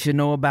beef we should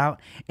know about?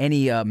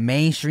 Any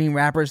mainstream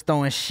rappers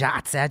throwing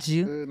shots at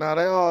you? Now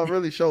they all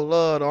really show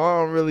love. Though. I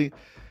don't really,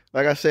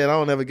 like I said, I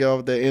don't ever get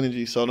off that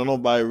energy. So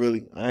nobody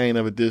really, I ain't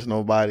never diss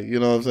nobody. You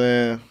know what I'm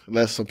saying?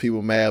 Unless some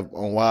people mad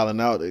on Wild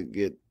 'N Out, they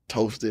get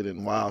toasted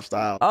in Wild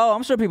Style. Oh,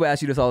 I'm sure people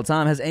ask you this all the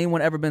time. Has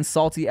anyone ever been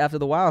salty after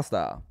the Wild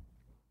Style?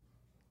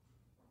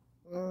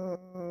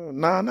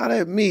 Nah, not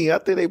at me. I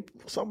think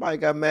somebody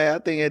got mad. I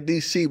think at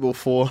DC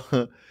before.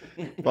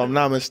 If I'm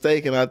not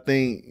mistaken, I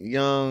think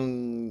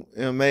Young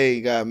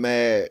M.A. got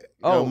mad.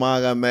 Oh. Young Ma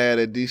got mad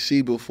at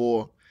DC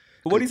before.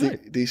 What'd he say?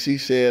 DC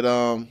said,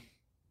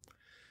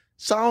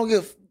 so I don't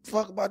give a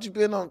fuck about you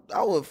being on,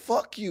 I would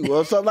fuck you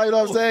or something like, you know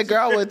what I'm saying?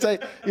 Girl, I would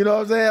take, you know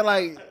what I'm saying?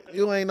 Like,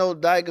 you ain't no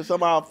dyke or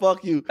somehow I'll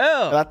fuck you.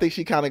 Oh. And I think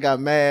she kind of got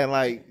mad,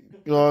 like,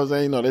 you know what I'm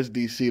saying? You know, that's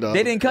DC though.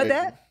 They didn't cut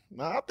that?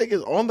 Nah, I think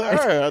it's on the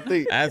air. I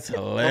think. That's If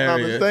I'm not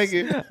hilarious.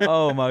 mistaken.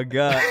 Oh my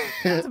God.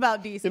 It's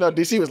about DC. You know,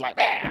 DC was like,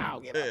 man, I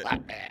don't give a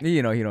fuck, man.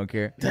 You know he don't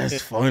care. That's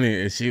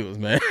funny. And she was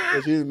mad.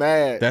 And she was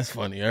mad. That's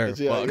funnier.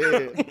 Yeah, Fuck.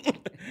 yeah.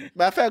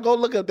 Matter of fact, go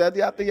look up that.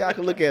 I think y'all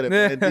can look at it,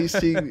 man.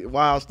 DC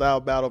Wild Style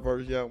Battle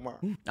versus Young Ma.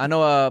 I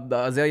know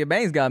Azalea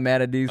Banks got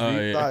mad at DC.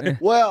 Oh, yeah.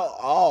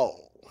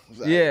 Well,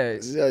 Yeah.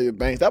 Azalea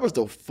Banks. That was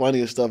the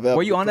funniest stuff ever.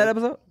 Were you on that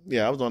episode?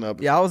 Yeah, I was on that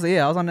episode.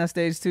 Yeah, I was on that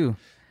stage too.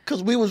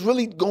 Because we was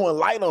really going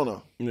light on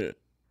her. Yeah.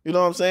 You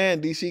know what I'm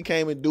saying? DC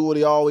came and do what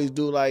he always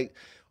do. Like,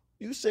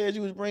 you said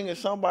you was bringing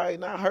somebody,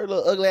 not her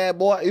little ugly ass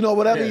boy. You know,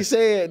 whatever Yeah. he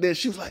said. Then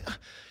she was like,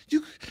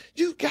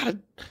 you got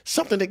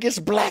something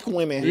against black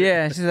women.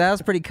 Yeah, she said that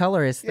was pretty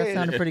colorist. That Yeah.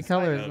 sounded pretty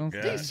colorist. Oh,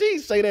 God. DC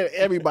say that to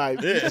everybody.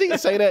 DC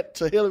say that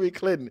to Hillary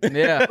Clinton.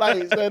 Yeah.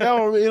 Like, so they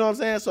don't, you know what I'm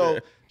saying? So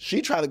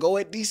she tried to go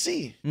at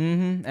DC.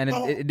 Mm-hmm. And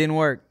it didn't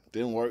work.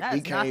 Didn't work. That's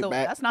we came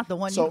back. That's not the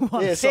one So you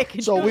want yeah, to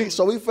pick.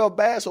 so we felt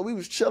bad. So we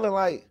was chilling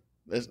like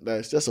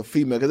That's just a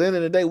female. Because at the end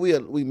of the day,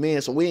 we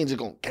men, so we ain't just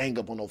gonna gang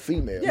up on no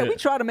female. Yeah, we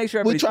try to make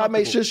sure we try to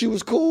make sure she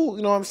was cool.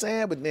 You know what I'm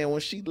saying? But then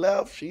when she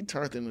left, she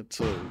turned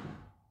into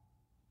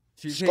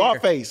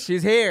Scarface.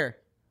 She's here.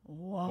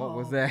 Whoa. What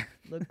was that?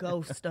 The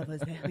ghost of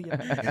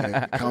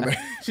Azalea. Yeah,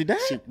 She died.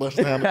 she bust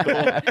down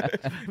the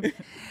door.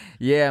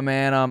 Yeah,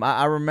 man.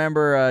 I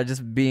remember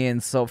just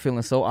feeling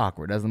so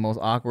awkward. That's the most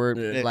awkward.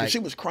 Yeah, Like she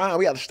was crying.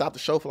 We had to stop the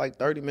show for like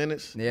 30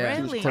 minutes. yeah, Really?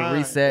 She was to crying.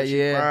 reset. She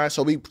Yeah. crying.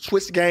 So we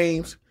switched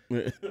games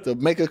to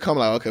make her come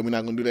like, okay, we're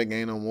not gonna do that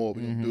game no more.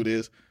 We're gonna do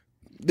this.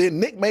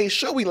 Then Nick made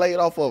sure we laid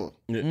off of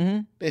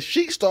her. Then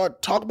she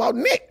started talking about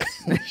Nick.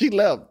 She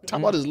left.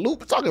 Talking about his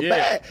loop, talking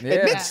bad. Yeah.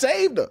 And Nick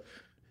saved her.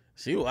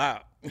 She wild.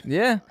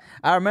 Yeah,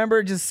 I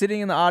remember just sitting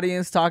in the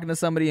audience talking to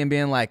somebody and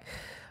being like,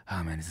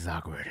 "Oh man, this is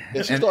awkward."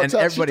 And she started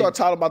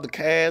talking about the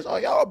cast. Oh,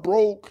 y'all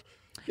broke.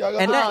 Y'all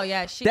got And Oh,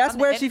 yeah, that's on the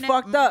where she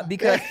internet? fucked up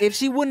because if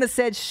she wouldn't have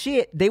said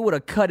shit, they would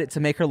have cut it to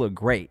make her look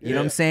great. You know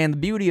what I'm saying? The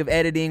beauty of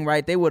editing,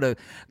 right? They would have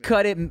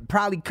cut it, and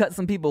probably cut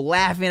some people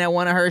laughing at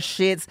one of her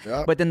shits.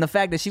 Yep. But then the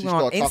fact that she went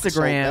on started talking so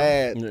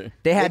Instagram, bad.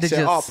 they had Nick to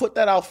said, just put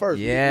that out first.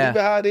 Yeah. Leave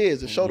it how it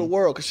is and show the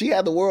world. Because she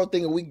had the world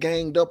thing and we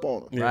ganged up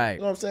on her. Right. You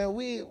know what I'm saying?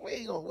 We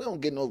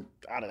don't get no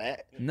out of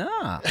that.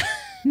 nah.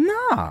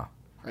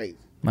 Crazy.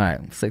 All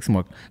right, let's take some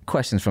more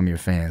questions from your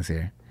fans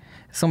here.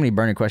 So many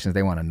burning questions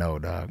they want to know,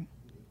 dog.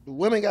 The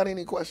women got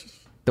any questions?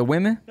 The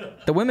women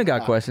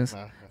got questions.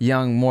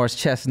 Young Morris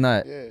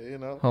Chestnut. Yeah, you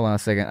know. Hold on a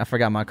second. I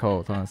forgot my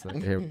code. Hold on a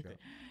second. Here we go.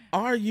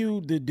 Are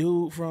you the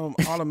dude from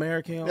All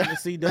American on the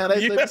CW? Now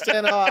they be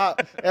saying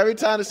every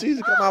time the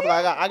season come out,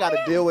 like I got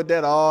to deal with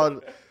that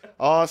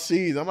all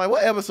season. I'm like,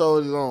 what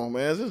episode is on,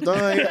 man? Is this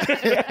done?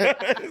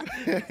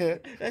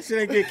 That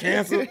shit ain't get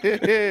canceled.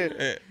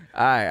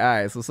 All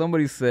right. So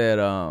somebody said,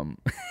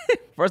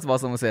 first of all,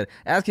 someone said,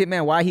 ask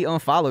Hitman why he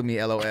unfollowed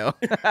me, LOL.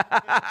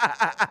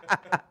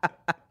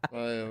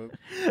 I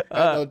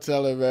don't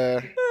tell it,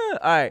 man. All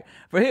right.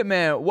 For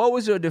Hitman, what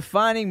was your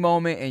defining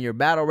moment in your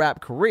battle rap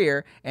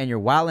career and your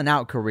Wildin'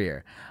 Out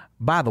career?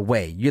 By the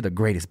way, you're the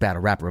greatest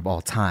battle rapper of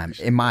all time,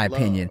 in my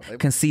opinion.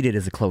 Conceded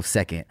is a close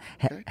second.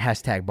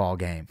 Hashtag ball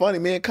game. Funny,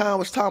 me and Khan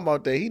was talking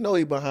about that. He know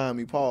he behind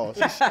me. Pause.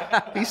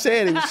 He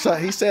said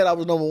I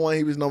was number one.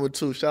 He was number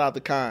two. Shout out to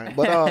Khan.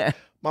 But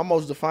my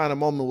most defining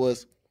moment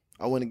was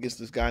I went against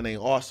this guy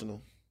named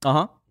Arsenal.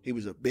 Uh-huh. He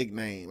was a big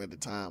name at the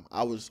time.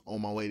 I was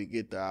on my way to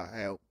get there. I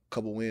had a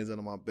couple wins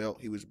under my belt.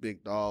 He was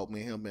big dog.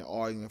 Me and him been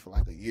arguing for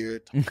like a year.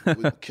 We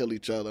would kill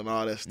each other and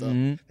all that stuff.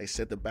 They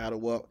set the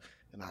battle up,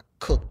 and I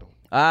cooked him.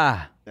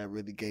 Ah. That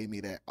really gave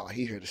me that,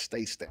 he here to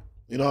stay stamp.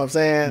 You know what I'm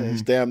saying? And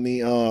stamped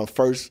me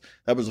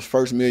that was the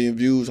first million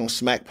views on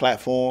Smack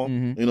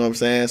platform. You know what I'm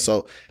saying?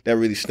 So that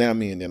really stamped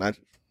me, and then I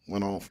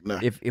went on from there.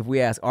 If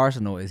we ask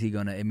Arsenal, is he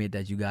going to admit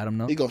that you got him,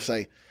 though? He gonna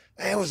say,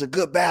 man, it was a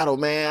good battle,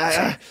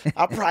 man.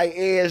 I probably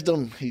edged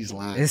him. He's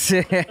lying.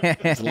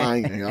 He's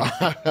lying,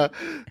 y'all.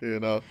 You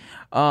know.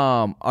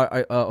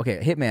 Okay,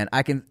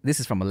 Hitman, this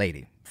is from a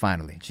lady.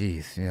 Finally,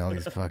 jeez, all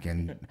these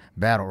fucking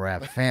battle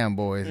rap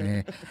fanboys,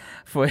 man.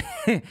 For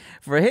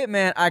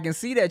Hitman, I can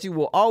see that you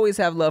will always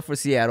have love for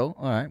Seattle.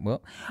 All right,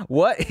 well,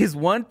 what is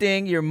one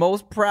thing you're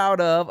most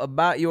proud of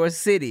about your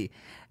city,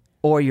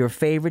 or your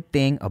favorite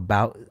thing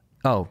about?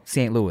 Oh,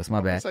 St. Louis, my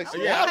bad. It's like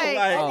Yeah,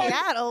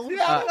 Seattle.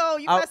 Seattle.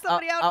 You got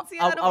somebody out in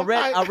Seattle?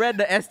 I read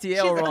the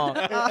STL wrong.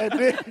 And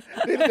then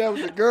there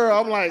was a girl.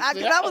 I'm like,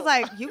 I was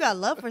like, you got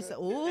love for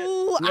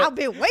Ooh, I've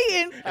been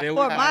waiting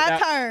for my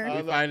turn.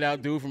 We find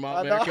out dude from All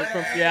American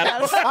from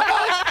Seattle.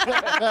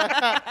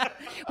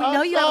 We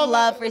know you have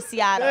love for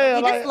Seattle. Yeah,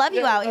 We just love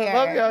you out here.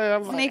 love you out here.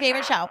 I'm It's my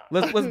favorite show.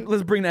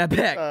 Let's bring that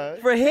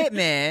back. For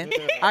Hitman,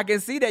 I can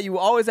see that you will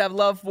always have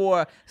love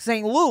for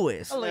St.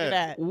 Louis. Oh, look at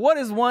that. What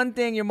is one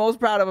thing you're most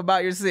proud of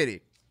about your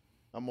city?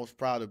 I'm most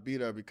proud to be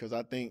there because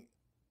I think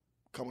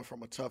coming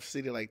from a tough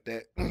city like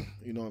that,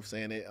 you know what I'm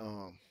saying, it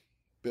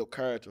built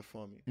character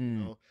for me. You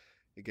know,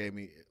 it gave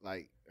me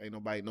ain't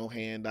nobody no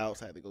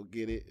handouts. I had to go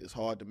get it. It's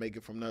hard to make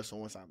it from there. So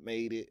once I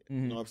made it, you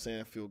know what I'm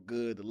saying, I feel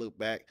good to look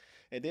back.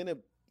 And then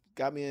it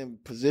got me in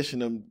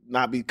position to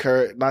not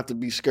to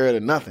be scared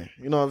of nothing.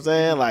 You know what I'm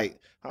saying? Like,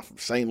 I'm from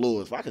St.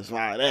 Louis. If I can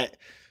survive that,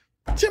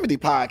 Timothy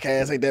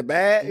podcast ain't that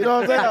bad. You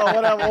know what I'm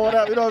saying? Or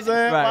whatever. You know what I'm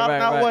saying?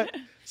 Right.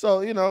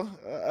 So, you know,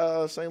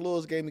 St.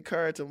 Louis gave me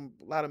courage and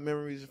a lot of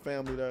memories and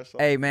family there. So.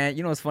 Hey man,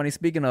 you know what's funny?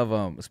 Speaking of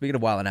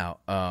Wildin'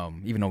 Out,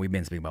 even though we've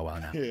been speaking about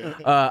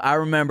Wildin' Out, I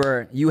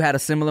remember you had a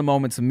similar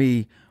moment to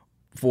me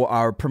for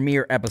our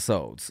premiere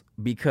episodes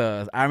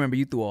because I remember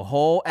you threw a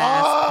whole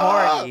ass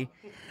party.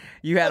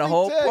 You had a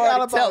whole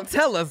party.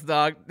 Tell us,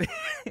 dog.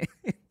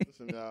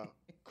 Listen, y'all,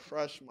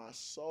 crushed my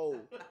soul.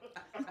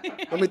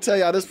 Let me tell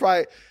y'all, this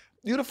probably.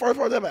 You the first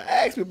person ever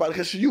asked me about it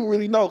because you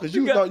really know because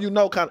you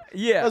know kind of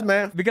yeah,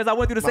 man. Because I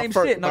went through the same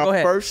shit. No, go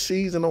ahead. My first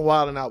season of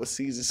Wildin' Out was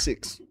season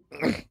 6,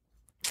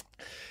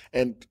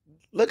 and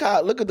look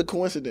at the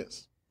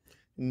coincidence.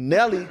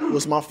 Nelly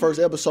was my first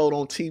episode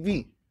on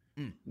TV.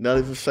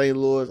 Nelly from St.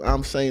 Louis.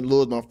 I'm St.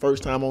 Louis. My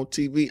first time on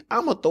TV.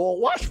 I'm gonna throw a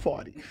watch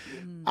party.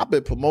 I've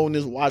been promoting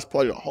this watch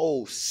party. The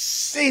whole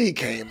city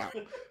came out.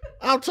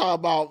 I'm talking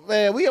about,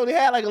 man, we only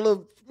had like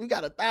we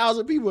got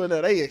 1,000 people in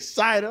there. They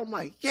excited. I'm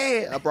like,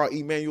 yeah. I brought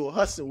Emmanuel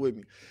Hudson with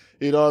me.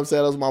 You know what I'm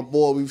saying? That was my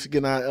boy. We was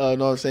getting out, you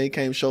know what I'm saying? He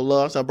came to show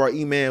love. So I brought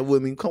E-Man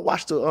with me. Come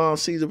watch the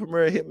season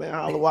premiere of Hitman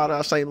Holla out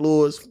of St.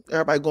 Louis.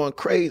 Everybody going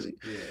crazy.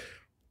 Yeah.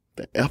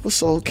 The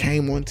episode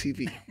came on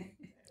TV.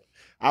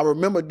 I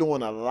remember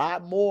doing a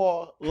lot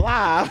more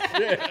live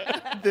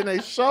than they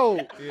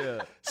showed.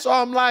 Yeah. So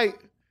I'm like,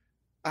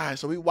 all right,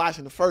 so we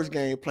watching the first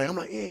game play. I'm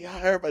like, yeah,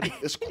 everybody,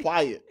 it's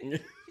quiet.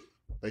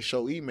 They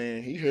show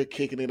E-Man. He here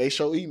kicking it. They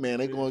show E-Man.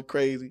 They going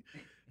crazy.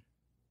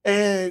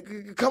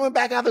 And coming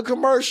back out the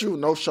commercial,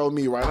 no show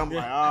me, right? I'm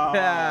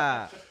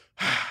like,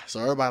 So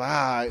everybody, all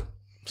right.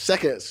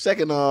 Second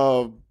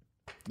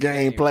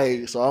game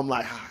played. So I'm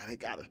like, they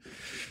gotta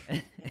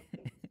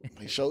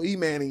they show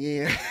E-Man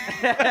again.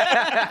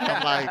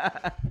 I'm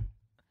like,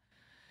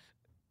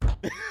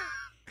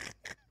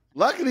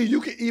 luckily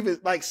you can even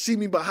like see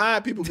me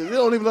behind people because it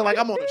don't even look like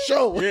I'm on the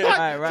show.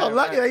 Yeah, right, so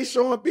luckily they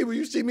showing people,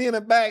 you see me in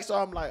the back. So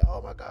I'm like,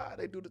 oh my God,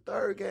 they do the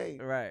third game.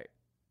 Right.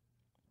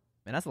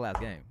 Man, that's the last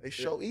game. They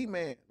show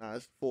E-Man. Nah,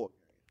 it's 4.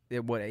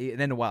 Then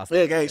the Wild Stuff.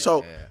 Yeah, game.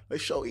 So they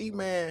show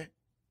E-Man.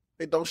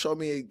 They don't show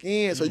me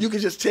again. So you can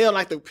just tell,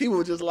 like, the people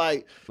were just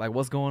like,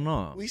 what's going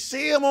on? We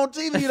see him on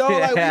TV, though.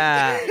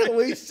 Like,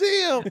 we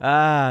see him.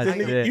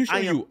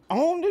 You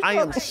own this? I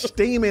am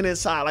steaming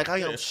inside. Like, I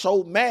am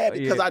so mad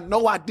because I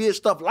know I did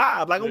stuff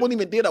live. Like, I wouldn't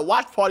even did a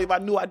watch party if I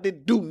knew I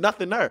didn't do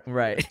nothing there.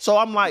 Right. So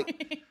I'm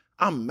like,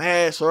 I'm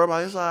mad. So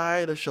everybody's like, all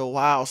right, to show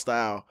Wild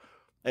Style.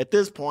 At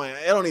this point,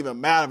 it don't even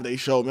matter if they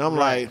show me. I'm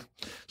like,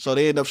 so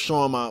they end up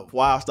showing my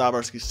Wild Style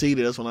versus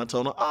Conceited. That's when I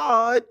told them,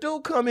 oh, it do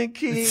come in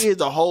kids.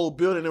 The whole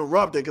building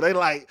erupted because they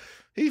like,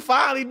 he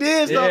finally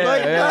did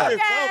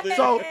something.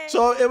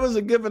 So it was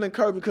a give and a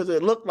curve because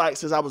it looked like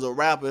since I was a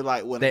rapper,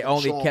 like when they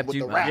only kept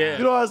you. The rap.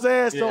 You know what I'm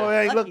saying? So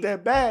it ain't looked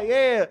that bad.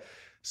 Yeah.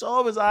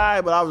 So it was all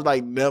right, but I was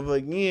like, never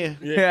again.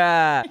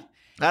 Yeah.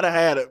 I'd have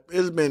had it.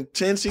 It's been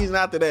 10 seasons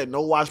after that.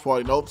 No watch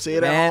party. Nope. See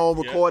it at home,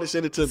 record it,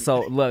 send it to me. So,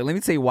 look, let me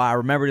tell you why I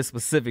remember this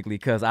specifically,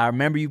 because I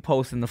remember you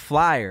posting the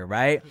flyer,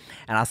 right?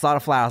 And I saw the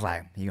flyer. I was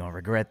like, you going to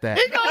regret that.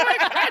 He going to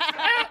regret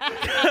that.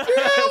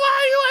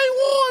 Why you ain't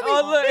warned me?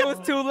 Oh, look, it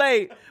was too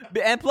late.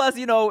 And plus,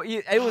 you know,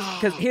 it was,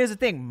 because here's the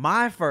thing.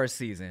 My first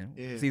season,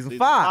 season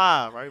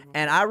 5. Right?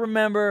 And I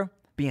remember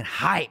being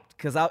hyped.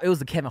 Because it was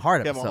the Kevin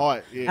Hart episode. Kevin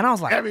Hart, yeah. And I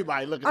was like,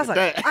 everybody looking at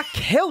that. I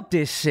killed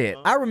this shit.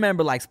 I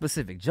remember like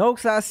specific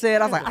jokes I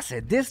said. I was like, I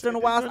said this during a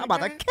while. I'm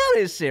about to kill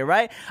this shit,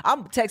 right?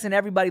 I'm texting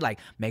everybody like,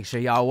 make sure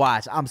y'all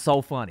watch. I'm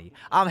so funny.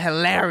 I'm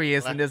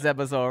hilarious in this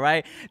episode,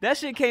 right? That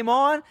shit came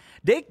on.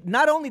 They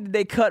not only did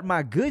they cut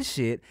my good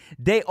shit,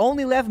 they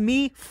only left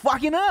me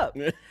fucking up.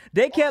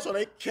 They kept,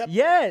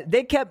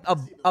 they kept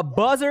a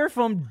buzzer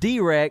from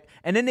D-Rec,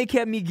 and then they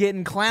kept me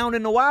getting clowned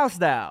in the Wild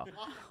Style.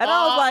 And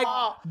I was like,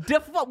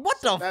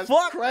 what the That's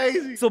fuck?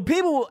 Crazy. So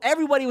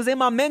everybody was in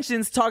my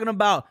mentions talking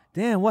about,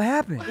 damn, what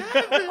happened?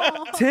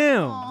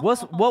 Tim,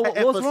 what's wrong?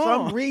 For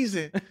some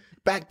reason,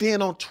 back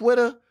then on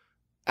Twitter,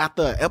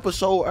 after an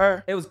episode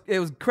aired, it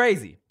was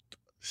crazy.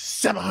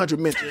 700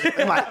 mentions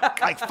in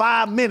like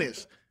 5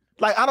 minutes.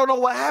 Like, I don't know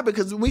what happened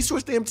because when we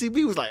switched to MTV,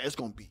 it was like, it's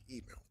going to be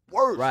even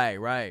worse.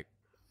 Right.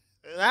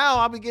 Now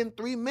I'll be getting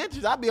 3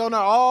 mentions. I'll be on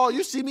there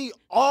you see me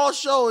all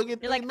show and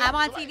get. You're like, I'm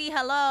on TV.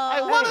 Hello.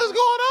 Hey, what is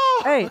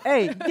going on?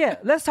 Hey, yeah,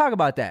 let's talk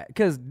about that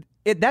because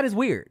that is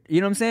weird.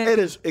 You know what I'm saying? It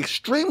is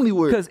extremely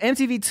weird. Because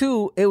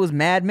MTV2, it was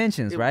mad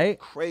mentions, right?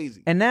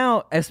 Crazy. And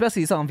now,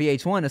 especially it's on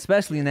VH1,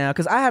 especially now,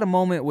 because I had a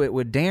moment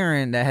with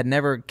Darren that had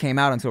never came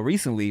out until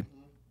recently.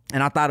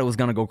 And I thought it was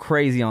going to go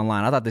crazy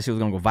online. I thought this shit was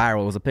going to go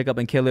viral. It was a pick up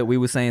and kill it. We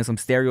were saying some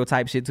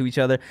stereotype shit to each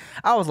other.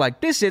 I was like,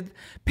 this shit,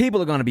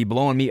 people are going to be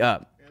blowing me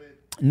up.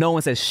 No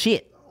one says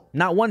shit.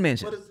 Not one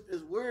mention. But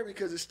it's weird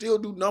because it still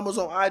do numbers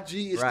on IG.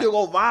 It still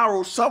go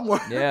viral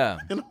somewhere. Yeah.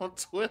 And on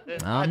Twitter.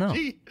 I don't know.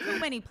 Too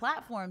many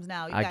platforms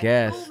now. You I got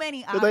guess. too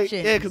many options.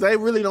 Because they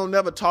really don't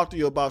never talk to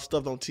you about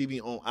stuff on TV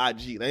on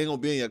IG. They ain't going to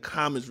be in your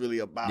comments really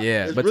about it.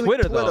 Yeah, It's but really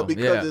Twitter though.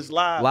 because it's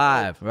live.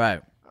 Live,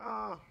 right.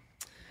 That's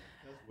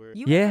weird.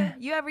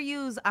 You ever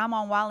use I'm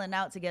on Wildin'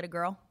 Out to get a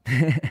girl?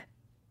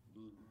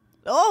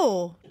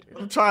 Oh.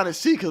 I'm trying to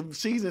see because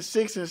season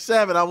 6 and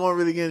 7, I wasn't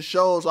really getting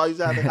shows. So I used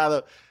to have to kind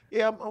of,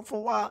 I'm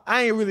from Wild.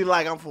 I ain't really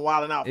like I'm from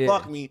Wildin' Out.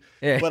 Fuck me.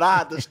 Yeah. But I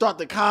had to start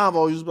the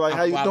convo. You just be like,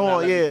 how you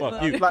doing? Yeah.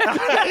 Fuck you. Like,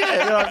 you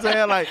know what I'm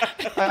saying? Like,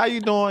 how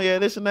you doing? Yeah,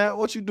 this and that.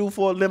 What you do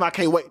for a living? I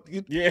can't wait.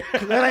 That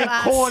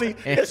ain't corny.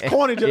 It's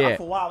corny just I'm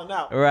from Wildin'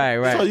 Out.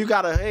 Right. So you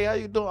gotta, hey, how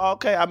you doing?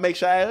 Okay, I make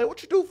sure I ask, hey,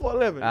 what you do for a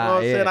living? You know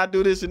what I'm saying? I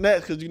do this and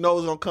that because you know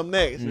it's gonna come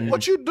next.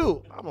 What you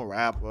do? I'm a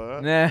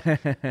rapper.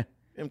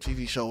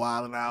 MTV show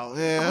Wildin' Out.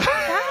 Yeah.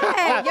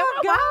 Hey, you're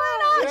Wildin'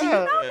 Out. Do you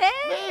know that?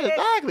 Yeah,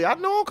 exactly. I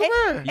know him. Come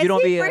here. You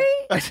don't be free?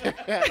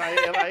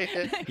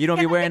 you don't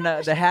be wearing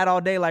the hat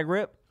all day like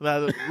Rip?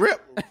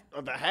 Rip.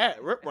 the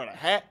hat, Rip wear the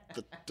hat,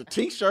 the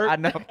t-shirt, I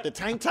know. the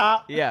tank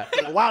top, Yeah.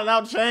 the Wild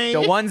Out chain,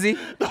 The onesie.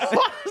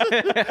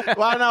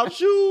 Wild Out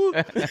shoes.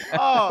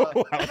 Oh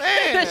man,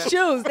 There's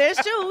shoes. There's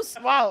shoes.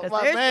 wow, There's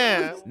my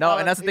man. No,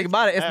 and that's the thing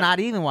about it. It's not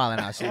even Wild 'N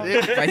Out shit.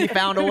 Yeah. But he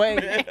found a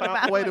way.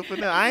 Found a way to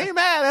finesse. I ain't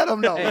mad at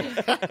him though.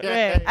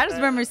 Yeah. I just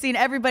remember seeing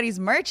everybody's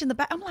merch in the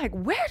back. I'm like,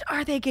 where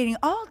are they getting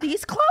all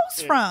these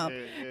clothes from?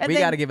 And We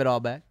then got to give it all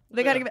back.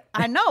 They gotta give it.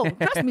 I know.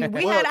 Trust me.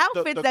 We Well, had the-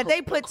 outfits the that cor- they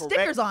the put correct-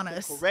 stickers on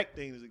us. The correct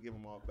thing is to give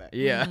them all back.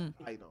 Yeah.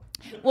 I know.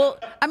 Well,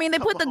 I mean, they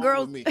put the Come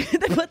girls. on with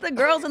They put the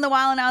girls in the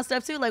Wild 'N Out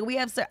stuff too. Like we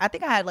have. I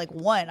think I had like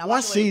one. I One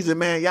walked away- season,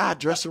 man, y'all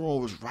dressing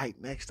room was right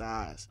next to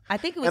ours. I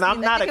think it was. And I'm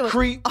I not think a it was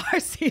creep. Our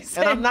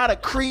season. And I'm not a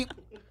creep,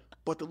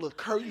 but the little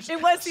curtains It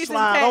was season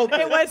slide 10.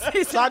 open. It was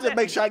season So I just 10.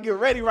 make sure I get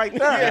ready right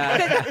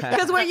there.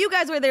 Because where you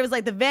guys were, there was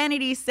like the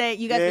vanity set.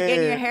 You guys were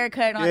getting your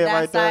haircut on Yeah, that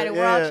right side, there. and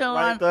we're all Yeah, chilling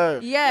right on.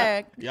 there.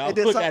 Yeah. Y'all And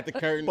then look some- at the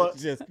curtain. But,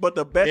 It's just but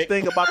the best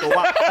thing about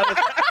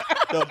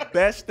the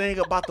best thing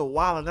about the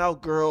Wild 'N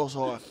Out girls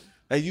are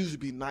they used to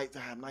be nice to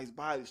have nice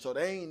bodies, so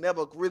they ain't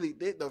never really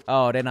did the.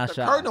 Oh, they're not the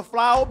shy. curtain will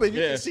fly open, you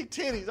Yeah. can see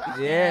titties.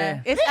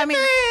 Yeah. It's. I mean.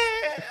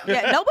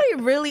 Yeah, nobody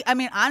really. I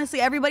mean,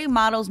 honestly, everybody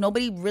models.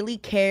 Nobody really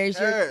cares.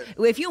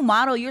 If you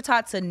model, you're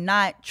taught to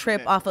not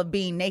trip off of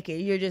being naked.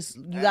 You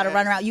got to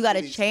run around. You got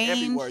to Titties change.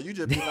 everywhere. You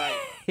just be like,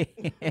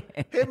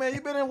 hey man,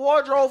 you been in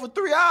wardrobe for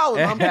 3 hours.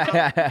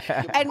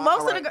 And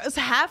most of the girls,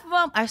 half of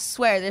them, I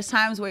swear, there's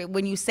times where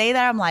when you say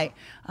that, I'm like,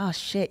 oh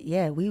shit,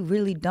 yeah, we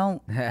really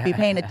don't be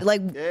paying it.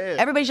 Like Yeah.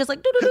 everybody's just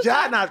like, Cause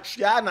y'all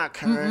not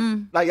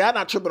caring. Like y'all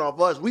not tripping off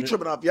us. We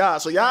tripping off y'all.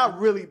 So y'all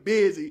really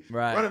busy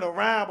Right. running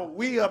around, but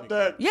we up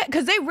there. Yeah,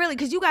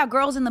 because you got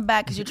girls in the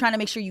back because you're trying to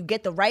make sure you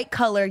get the right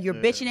color. You're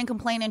bitching and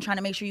complaining, trying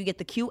to make sure you get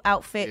the cute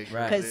outfit.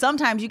 Right. Because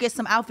sometimes you get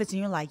some outfits and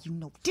you're like, you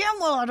know damn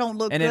well I don't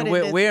look And good then in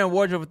we're, this. we're in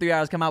wardrobe for 3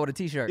 hours, come out with a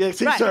t-shirt. Yeah,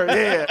 t-shirt.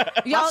 Yeah,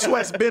 Y'all- my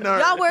sweat's been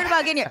earned. Y'all worried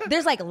about getting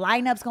there's like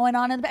lineups going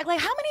on in the back. Like,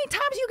 how many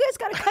times you guys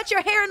gotta cut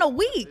your hair in a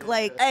week?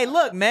 Like, Hey,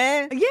 look,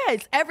 man. yeah,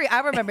 it's I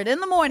remember it in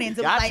the mornings.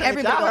 It was Y'all like change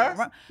everybody y'all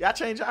go, hair. Y'all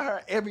change y'all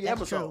hair every That's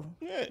episode.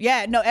 true.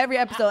 Yeah, no, every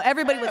episode.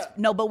 Everybody was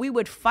no, but we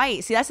would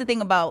fight. See, that's the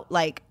thing about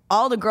like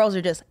all the girls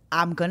are just,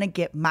 I'm gonna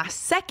get my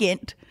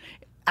second.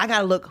 I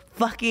gotta look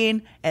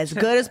fucking as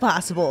good as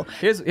possible.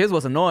 Here's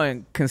what's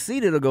annoying.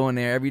 Conceited will go in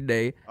there every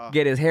day,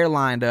 get his hair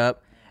lined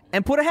up,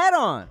 and put a hat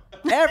on.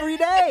 Every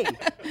day.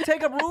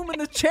 Take up room in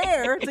the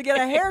chair to get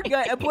a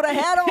haircut and put a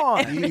hat on.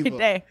 Every Diva.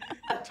 day.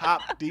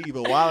 Top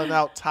diva, Wild 'N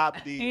Out,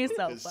 top diva. He's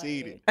so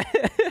conceited.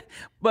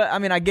 But I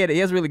mean, I get it. He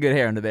has really good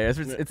hair under there.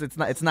 It's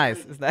nice.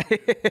 It's nice.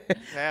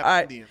 Half All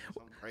right. Indian,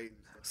 something crazy.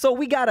 So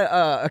we got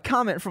a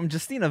comment from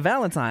Justina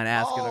Valentine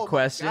asking Oh, a my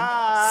question.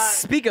 God.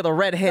 Speak of the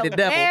red-headed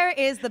devil. Where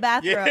is the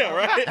bathroom? Yeah,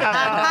 right.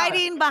 I'm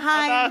hiding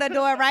behind the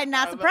door right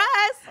now. Surprise.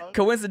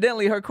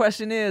 Coincidentally, her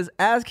question is,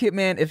 ask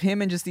Hitman if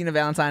him and Justina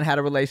Valentine had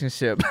a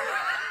relationship.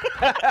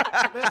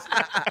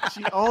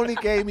 She only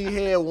gave me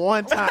head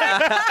one time.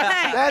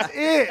 That's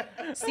it.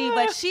 See,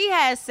 but she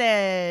has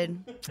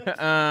said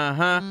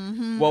Uh-huh.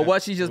 Well,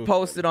 what she just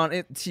posted on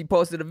it, she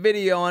posted a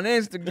video on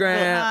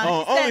Instagram.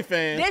 On she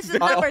said, OnlyFans. This is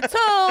number 2.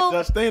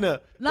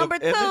 Justina. Number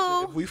if-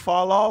 two. If we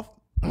fall off,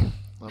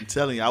 I'm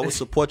telling you, I would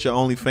support your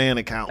OnlyFans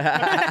account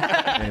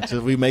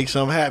until we make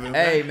something happen.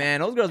 man. Hey,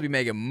 man, those girls be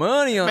making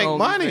money on Make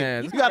money.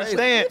 OnlyFans. You gotta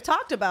understand. We've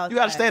talked about You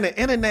understand the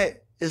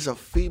internet is a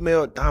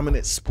female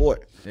dominant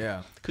sport.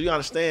 Yeah. Cause you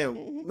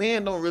understand,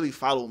 men don't really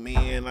follow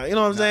men. Like, you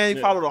know what I'm saying?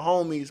 You follow the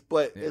homies,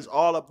 but it's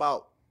all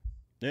about.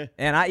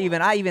 And I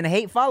even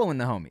hate following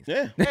the homies.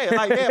 Yeah. Yeah,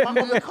 like yeah, my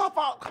homie come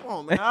out. Come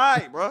on, man. All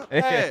right, bro.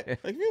 Yeah.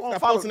 Like, you I wanna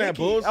stop follow posting that Nikki.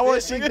 bullshit. I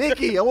want to see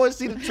Nikki. I want to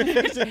see the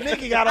tricks that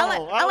Nikki got on.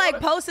 I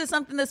like posted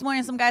something this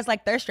morning. Some guys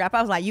like thirst trap.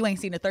 I was like, you ain't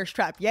seen a thirst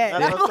trap yet.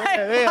 That's what I'm Like,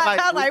 saying. Yeah, like,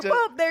 I was we like, just-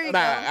 boop, there you Nah,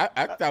 go.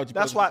 I thought you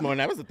That's posted why- this morning.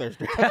 That was a thirst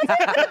trap.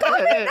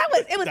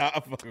 It was. Nah,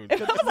 I'm fucking with I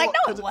you. was like,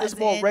 no, it It's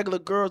more wasn't. regular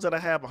girls that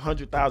have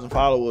 100,000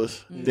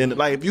 followers. Than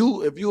like if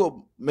you a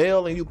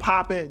male and you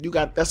popping,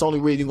 that's the only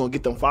reason you gonna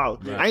get them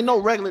followers. Ain't no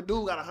regular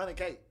dude got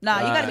 100K. Nah,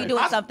 you gotta be Right.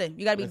 doing something.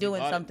 You gotta be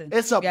doing something.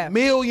 It's a Yeah.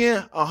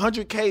 million,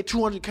 100K,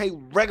 200K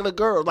regular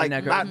girls. Like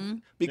Isn't that not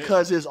crazy?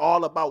 because it's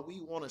all about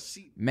we want to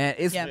see. Man,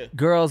 it's Yeah.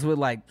 girls with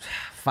like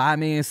 5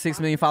 million, 6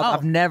 million followers. Oh.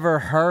 I've never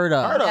heard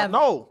of. Heard of? Never.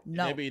 No,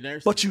 No. Maybe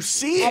nurse. but you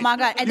see it. Oh my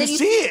God. And you then you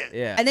see it.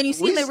 Yeah. And then you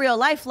see We them in real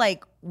life,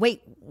 like,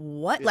 wait,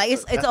 what? Like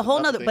it's that's a whole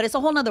another nother, thing. but it's a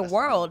whole nother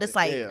world. It's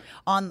like Yeah.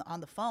 on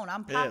the phone.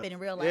 I'm popping in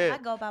real life. I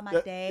go by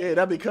my day. Yeah,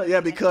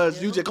 that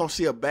because you just gonna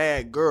see a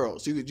bad girl.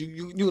 So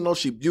you know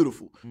she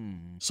beautiful.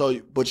 So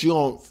but you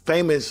on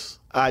famous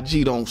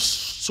IG don't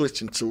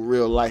switch into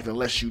real life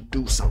unless you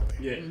do something.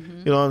 Yeah.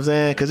 You know what I'm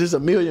saying? Because there's a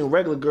million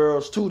regular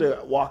girls too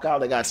that walk out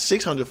that got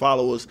 600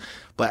 followers,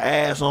 but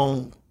ass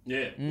on.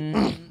 Yeah.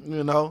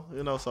 You know.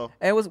 So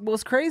And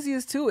what's crazy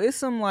is too, it's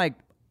some like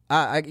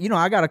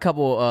I got a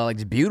couple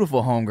like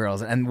beautiful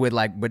homegirls and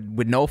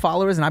with no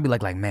followers, and I'd be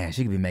like, man,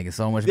 she could be making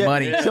so much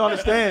money. You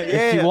understand? Yeah,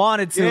 if she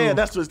wanted to. Yeah,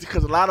 that's just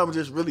because a lot of them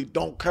just really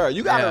don't care.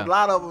 You got a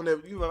lot of them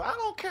that I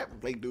don't care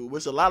what they do, but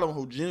it's a lot of them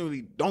who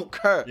genuinely don't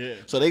care. Yeah.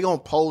 So they gonna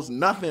post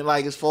nothing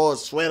like as far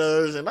as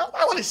sweaters, and I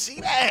want to see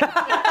that.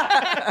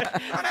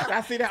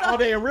 I see that all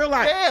day in real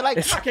life. Yeah,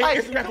 like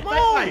come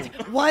on.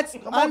 What's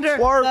under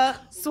the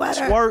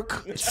sweater?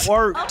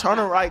 Twerk, turn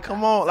it right.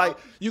 Come on, like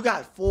you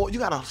got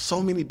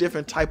so many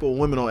different type of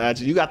women on IG.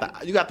 You got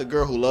the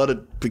girl who love the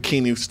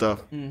bikini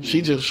stuff. Mm-hmm.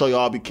 She just show you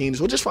all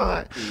bikinis, which is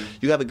fine. Mm-hmm.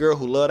 You got the girl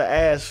who love the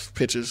ass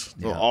pictures.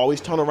 Yeah. Always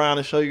turn around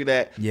and show you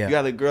that. Yeah. You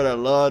got the girl that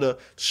love to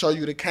show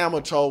you the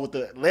camel toe with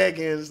the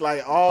leggings,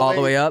 like all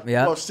the way up.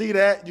 Yeah, you see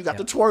that. You got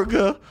the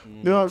twerker. Mm-hmm.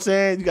 You know what I'm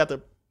saying? You got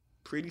the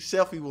pretty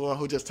selfie one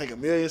who just take a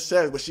million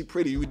selfies, but she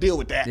pretty. You deal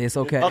with that. It's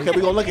okay. Okay,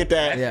 we gonna look at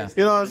that. Yeah.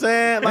 You know what I'm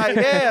saying? Like,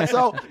 yeah.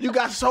 So you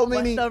got so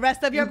many. What's the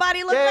rest of your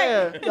body look like?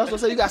 Yeah, that's what I'm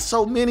saying. You got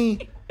so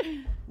many.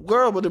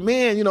 Girl, but the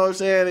men, you know what I'm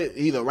saying?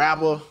 Either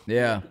rapper,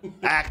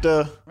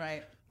 actor,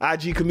 right,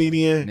 IG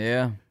comedian.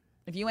 Yeah.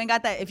 If you ain't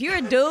got that, if you're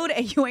a dude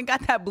and you ain't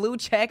got that blue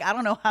check, I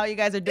don't know how you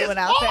guys are doing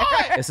out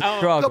there. It's a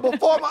struggle.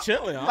 Before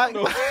chilling, I don't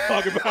know what you're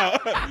talking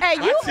about. Hey,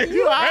 you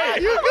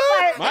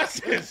good? My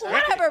shit's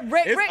whatever.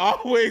 Rick,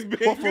 always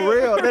been for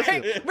real.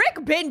 Listen,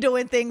 Rick been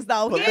doing things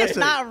though. He is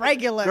not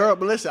regular. Girl,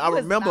 but listen, I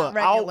remember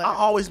I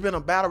always been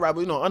a battle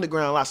rapper. You know,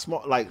 underground a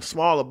lot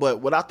smaller,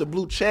 but without the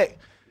blue check,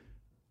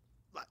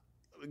 like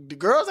the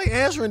girls ain't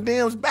answering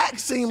DMs back.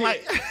 Seem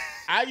like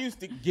I used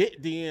to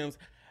get DMs.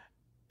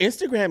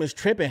 Instagram is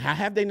tripping. How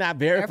have they not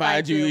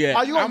verified you yet?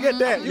 Oh, you gonna get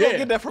that? You gonna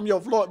get that from your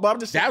floor? But I'm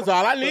just saying, that's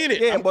all I needed.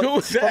 Yeah,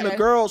 but from the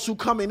girls who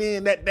coming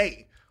in that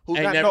day. Who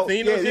ain't never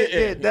seen those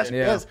yet? That's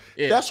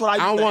what I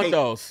used don't to want hate.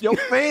 those. Your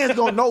fans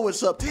gonna know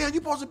what's up. Damn, you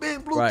supposed to be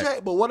in blue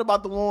check. But what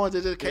about the ones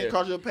that just can't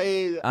cross your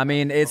page? I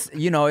mean, it's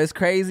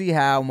crazy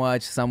how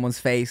much someone's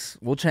face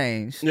will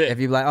change if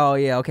you're like, oh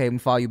yeah, okay, we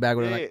follow you back.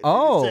 Like,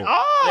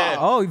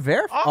 you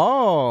verify.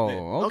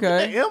 Oh, okay. Don't get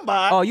that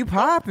invite. Oh, you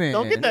popping?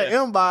 Don't get that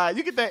invite.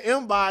 You get that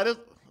invite.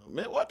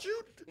 Man, what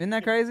you? Isn't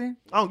that crazy?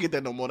 I don't get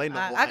that no more. They know.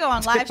 I go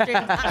on live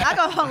streams. I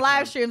go on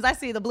live streams. I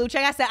see the blue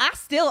check. I said, I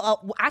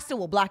still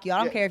will block you.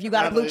 I don't care if you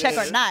got a blue check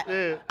or not.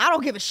 Yeah. I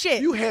don't give a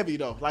shit. You heavy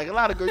though. Like a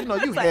lot of girls,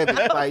 you heavy.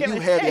 Like you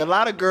heavy. A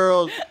lot of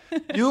girls,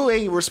 you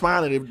ain't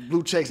responding to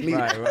blue checks neither.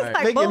 Right.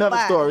 Like, they get another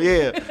story.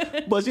 Yeah,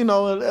 but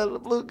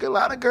a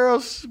lot of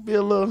girls be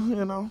a little,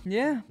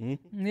 Yeah.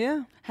 Mm-hmm.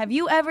 Yeah. Have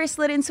you ever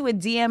slid into a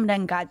DM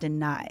and got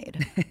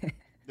denied?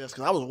 Yes,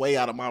 because I was way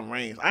out of my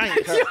range. I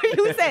ain't.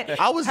 You said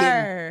I was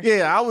her.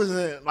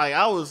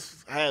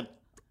 I had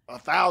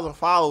 1,000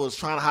 followers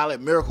trying to holler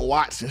at Miracle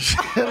Watts and shit.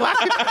 Like,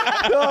 you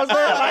know what I'm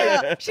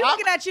saying? Like, she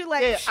looking at you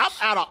like,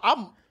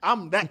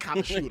 I'm that kind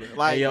of shooter.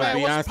 Like, hey, yo, man,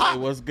 Beyonce,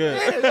 what's good?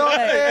 Yeah, you know what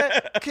I'm saying?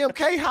 Kim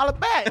K holler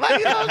back. Like,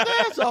 you know what I'm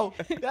saying? So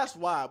that's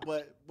why.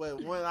 But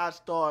when I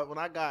started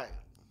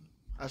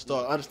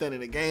understanding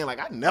the game, like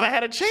I never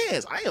had a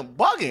chance. I am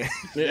bugging.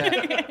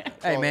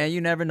 Hey man, you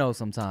never know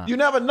sometimes. You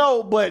never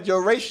know, but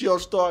your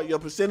your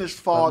percentage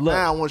fall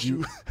down once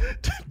you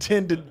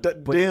tend to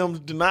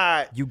DMs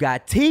denied. You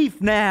got teeth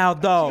now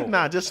though.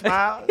 Nah, just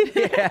smile.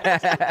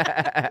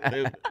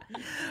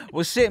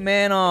 Well shit,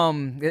 man.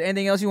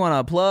 Anything else you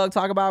wanna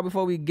talk about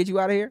before we get you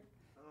out of here?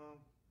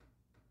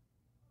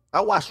 I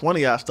watched one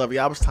of y'all stuff.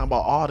 Y'all was talking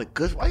about all the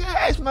good. Why y'all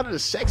ask none of the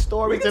sex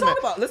stories? We can talk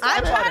about. Let's talk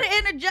about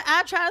it.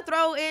 I try to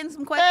throw in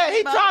some questions. Yeah,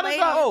 he tried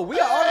to. Oh, we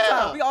got all the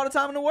time. We got all the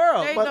time in the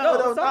world. There you But go.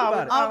 let's talk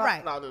about it. All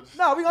right.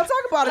 No, we gonna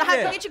talk about it. How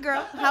you get your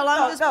girl? How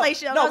long is this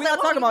relationship? No, we not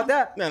talking about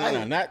that.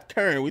 No, not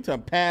current. We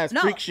talking past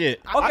freak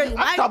shit. Okay,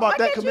 I talk about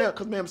that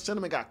because man,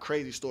 Cinnamon got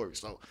crazy stories.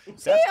 So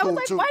that's cool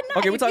too. Why not?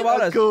 Okay, we talk about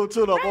that's us. cool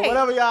too though. But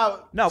whatever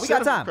y'all. No, we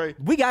got time.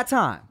 We got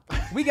time.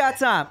 We got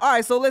time. All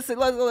right, so let's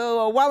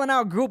Wildin'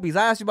 Out groupies.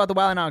 I asked you about the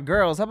Wildin' Out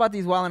girls. How about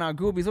these Wildin' Out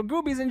groupies? Or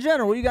groupies in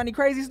general? You got any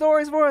crazy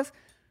stories for us?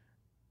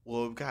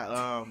 Well, we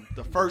got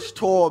the first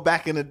tour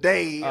back in the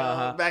day.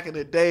 Back in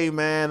the day,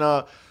 man.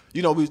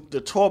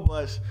 The tour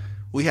bus.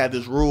 We had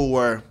this rule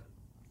where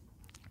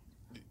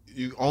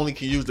you only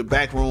can use the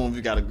back room if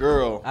you got a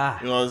girl.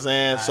 You know what I'm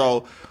saying?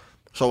 So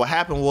what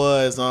happened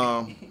was,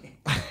 I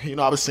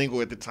was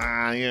single at the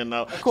time.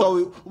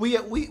 So we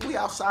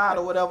outside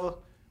or whatever.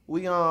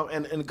 We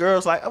and the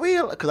girls like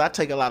because I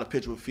take a lot of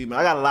pictures with female.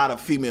 I got a lot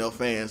of female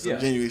fans,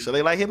 genuinely. So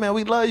they like, hey man,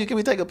 we love you. Can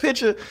we take a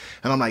picture?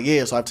 And I'm like,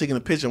 yeah. So I'm taking a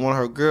picture. And one of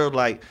her girls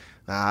like,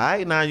 all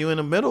right, now you in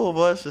the middle of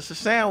us. It's a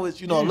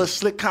sandwich. Little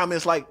slick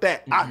comments like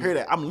that. I hear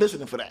that. I'm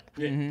listening for that.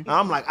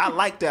 I'm like, I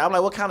like that. I'm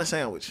like, what kind of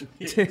sandwich?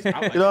 You know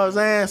what I'm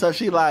saying? So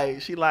she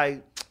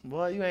like,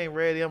 boy, you ain't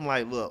ready. I'm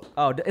like, look.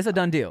 Oh, it's a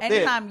done deal.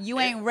 Anytime you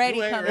ain't ready,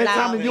 comes out.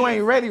 Anytime you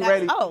ain't ready.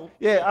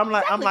 Yeah, I'm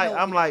like,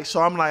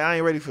 exactly I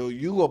ain't ready for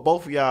you or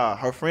both of y'all.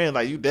 Her friend,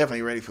 like, you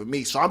definitely ready for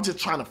me. So I'm just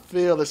trying to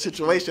feel the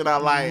situation.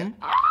 I'm like,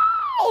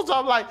 So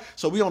I'm like,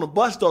 so we on the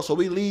bus though. So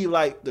we leave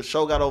like the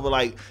show got over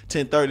like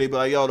 10:30. They be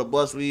like, yo, the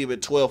bus leave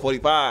at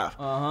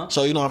 12:45.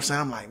 So you know what I'm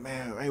saying? I'm like,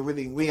 man,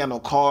 we ain't got no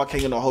car,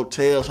 can't get no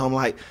hotel. So I'm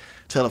like,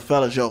 tell the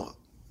fellas, yo,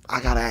 I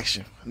got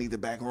action. I need the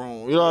back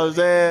room. You know what I'm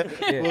saying?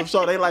 Yeah.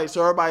 So everybody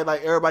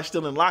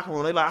still in the locker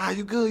room. They like,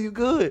 you good, you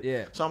good.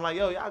 Yeah. So I'm like,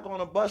 yo, y'all go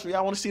on a bus.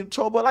 Y'all want to see the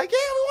tour bus? Like, yeah,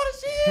 we want to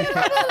see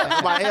it.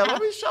 I'm like, hell,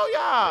 let me show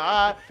y'all.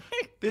 All right.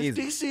 This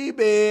DC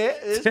bed,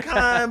 it's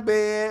kind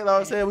bed. You know what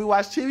I'm saying? We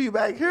watch TV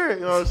back here.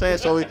 You know what I'm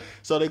saying?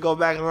 So they go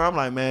back and I'm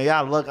like, man,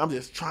 y'all look, I'm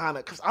just trying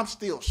to, because I'm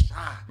still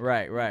shy.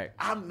 Right.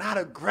 I'm not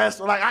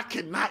aggressive. Like, I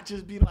cannot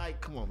just be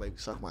like, come on, baby,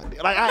 suck my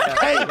dick. Like, I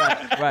can't.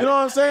 Right. You know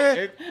what I'm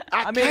saying?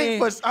 I mean, can't,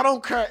 but I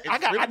don't care.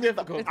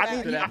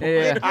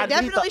 I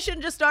Definitely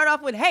shouldn't just start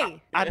off with,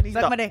 hey,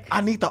 suck my dick.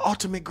 I need the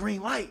ultimate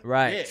green light.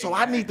 Right. So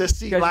I need to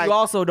see, Because like, you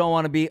also don't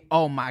want to be,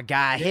 oh my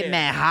God,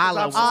 Hitman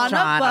Hollow was on a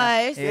trying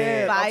bus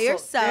to. by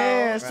yourself.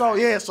 So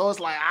it's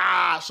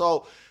like,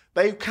 so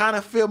they kind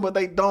of feel, but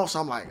they don't.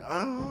 So I'm like, you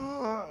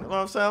know what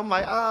I'm saying? I'm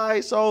like, all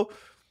right, so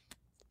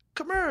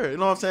come here. You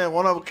know what I'm saying?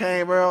 One of them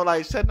came, bro,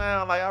 like, sit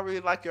down. Like, I really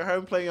like your hair.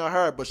 I'm playing your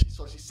hair. But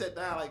she sat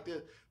down like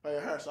this. Like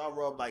her, so I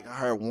rubbed like her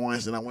hair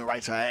once and I went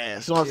right to her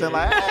ass. You know what I'm saying?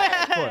 Like,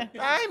 hey,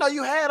 I ain't know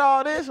you had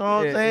all this. You know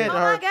what I'm saying? Oh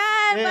my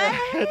God,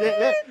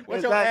 man.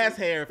 What's your ass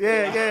hair?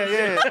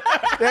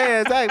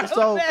 Yeah, exactly.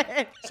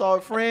 So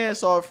a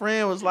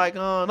friend was like,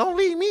 don't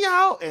leave me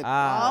out. And you know what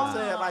I'm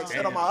saying, like,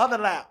 sit on my other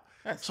lap.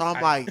 So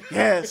I'm like,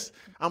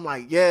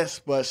 yes.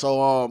 But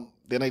so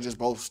then they just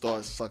both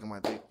started sucking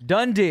my dick.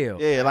 Done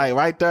deal. Yeah, like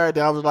right there.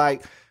 Then I was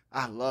like,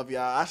 I love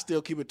y'all. I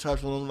still keep in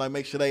touch with them, like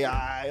make sure they all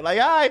right. Like,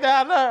 all right,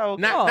 down there.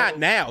 Okay. Not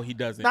now. He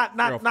doesn't.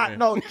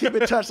 No. Keep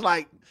in touch,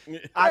 like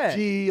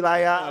IG,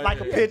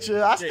 like a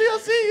picture. I still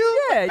see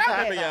you.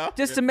 Yeah.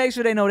 Just to make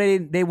sure they know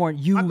they weren't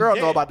you. My girl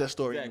know about that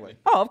story anyway.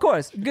 Oh, of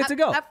course. Good to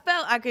go. I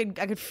felt I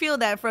could feel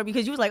that from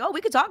because you was like, oh, we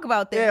could talk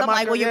about this. Yeah, I'm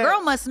like, well, your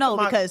girl must know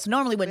My- because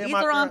normally when these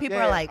are on, people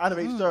are like,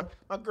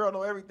 my girl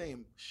know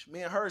everything.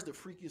 Me and her is the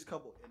freakiest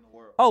couple in the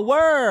world. Oh,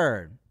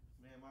 word.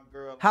 Man, my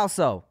girl. How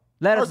so?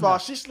 Let us First of all, know.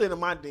 she slid in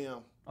my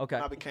DM. Okay.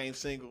 When I became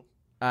single,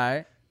 All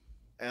right.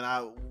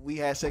 and we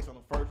had sex on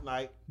the first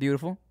night.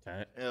 Beautiful.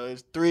 And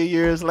it's 3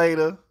 years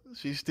later.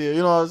 She still,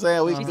 you know what I'm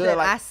saying? We She good. said,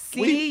 Like I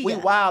see we ya.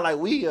 wild. Like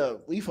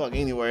we fuck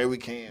anywhere we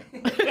can.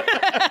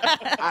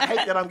 I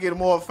hate that I'm getting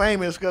more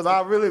famous because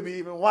I really be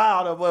even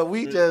wilder. But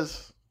we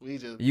just.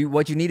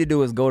 What you need to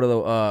do is go to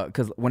the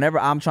because whenever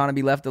I'm trying to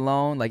be left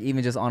alone, like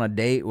even just on a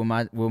date with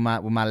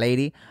my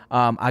lady,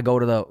 I go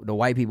to the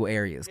white people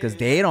areas because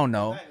they don't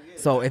know.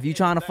 So if you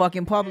trying to fuck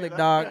in public,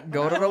 dog,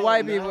 go to the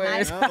white people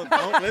areas.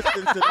 Don't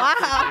listen to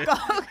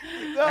wow.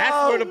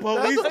 That's where the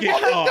police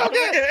get called.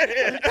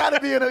 You gotta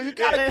be in a. You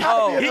gotta be in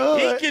a He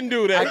hood. can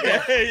do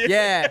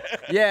that.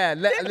 Yeah.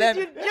 Let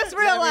you just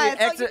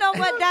realize, you know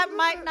what? That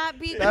might not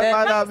be. That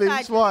might not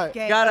be smart.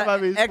 Game. That might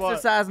gotta be smart.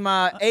 exercise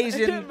my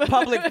Asian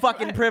public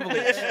fucking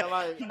privilege. Yeah,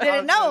 like,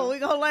 Didn't know. We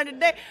gonna learn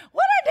today.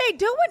 What are they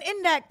doing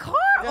in that car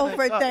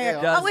over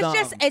there? yeah. Oh,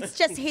 it's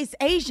just he's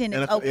Asian.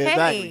 It's okay.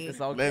 Exactly. It's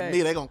okay.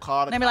 Me, they gonna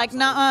call the They be like, cops.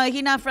 nah,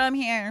 he not from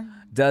here.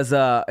 Does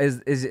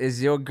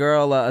is your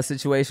girl a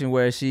situation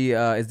where she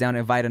is down to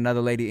invite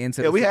another lady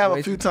into? Yeah, the we have a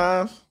situation? few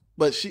times,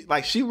 but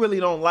she really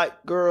don't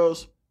like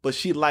girls, but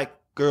she like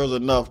girls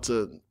enough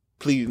to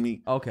please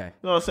me. Okay. You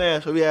know what I'm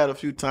saying? So we had a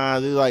few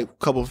times. There's like a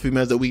couple of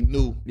females that we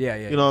knew. Yeah.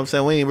 You know what I'm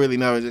saying? We ain't really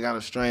never just got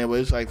a strain, but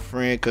it's like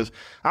friend. Because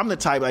I'm the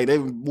type, like, they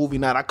movie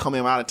night, I come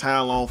in out of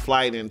town, long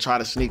flight, and try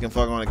to sneak and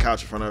fuck on the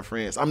couch in front of her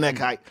friends. I'm that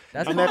type.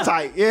 I'm that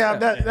type. Yeah,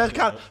 that's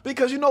kind of,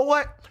 because you know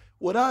what?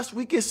 With us,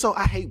 we get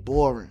I hate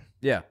boring.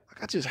 Yeah.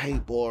 Like, I just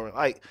hate boring.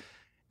 Like,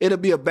 it'll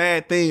be a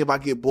bad thing if I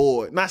get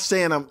bored. Not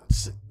saying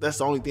that's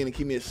the only thing that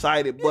keep me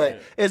excited,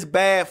 but it's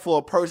bad for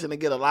a person to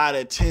get a lot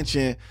of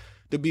attention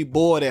to be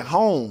bored at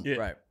home. Yeah.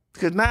 Right.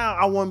 Because now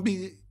I wouldn't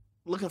be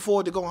looking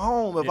forward to go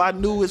home if I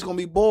knew it's gonna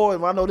be bored.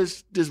 If I know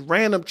this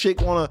random chick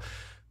wanna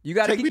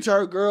take me to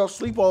her girl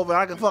sleepover,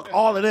 I can fuck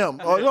all of them.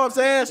 Or, you know what I'm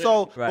saying?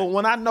 So, but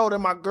when I know that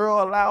my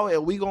girl allow it,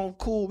 and we gon'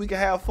 cool, we can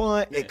have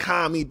fun, it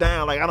calm me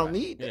down. Like, I don't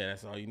need that. Yeah,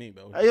 that's all you need,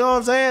 bro. You know what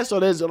I'm saying? So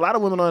there's a lot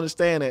of women who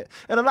understand that,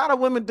 and a lot of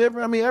women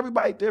different. I mean,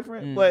 everybody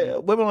different,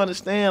 but women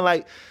understand,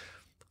 like,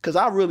 because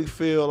I really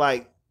feel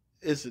like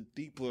it's a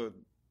deeper.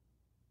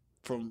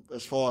 From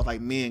as far as like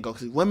men go,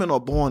 because women are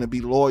born to be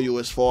loyal.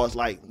 As far as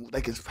like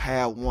they can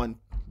have one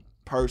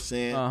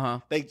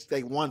person,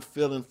 they one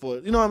feeling for,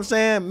 you know what I'm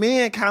saying.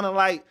 Men kind of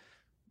like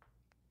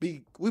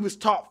we was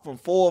taught from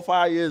 4 or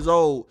 5 years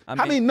old. How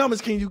many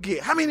numbers can you get?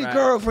 How many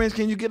girlfriends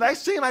can you get? I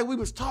seem like we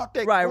was taught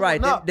that.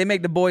 Right. Up. They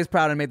make the boys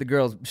proud and make the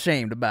girls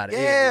shamed about it.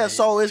 Yeah.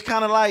 So it's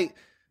kind of like,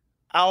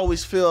 I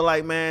always feel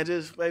like, man,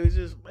 just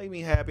make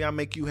me happy. I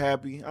make you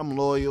happy. I'm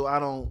loyal. I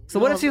don't. So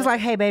what if she was like,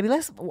 "Hey, baby,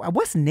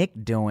 what's Nick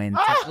doing?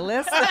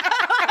 Listen,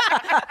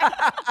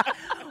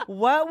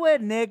 what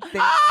would Nick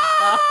think?"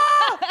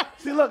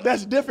 See, look,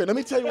 that's different. Let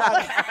me tell you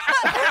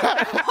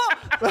why.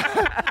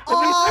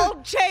 All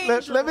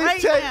change. Let me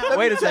right tell now. you.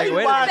 Wait a second.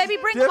 Baby,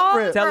 bring all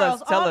different.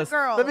 girls. Tell all us.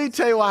 girls. Let me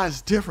tell you why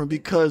it's different,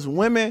 because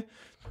women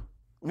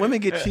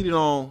get cheated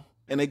on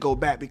and they go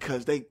back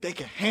because they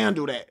can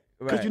handle that.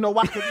 Because Right. you know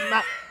why? 'Cause it's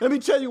not, let me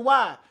tell you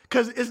why.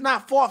 Because it's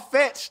not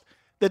far-fetched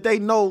that they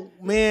know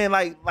men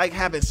like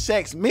having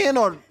sex. Men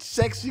are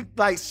sexy,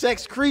 like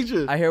sex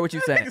creatures. I hear what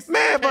you're saying.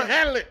 Man, but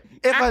handle it.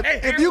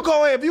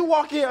 if you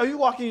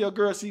walk in, your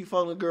girl see you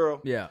fucking a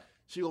girl. Yeah.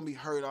 She gonna be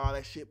hurt, all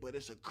that shit, but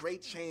it's a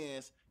great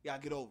chance y'all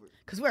get over it.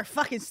 Because we're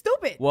fucking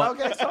stupid. Well,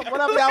 Okay, so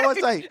whatever I would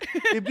say,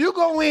 if you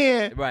go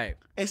in right.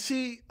 and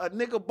see a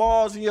nigga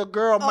balls in your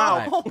girl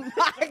mouth, Oh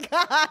my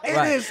God. it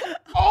Right. is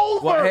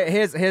over. Well,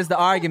 here's the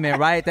argument,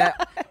 right?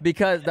 That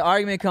because the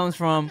argument comes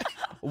from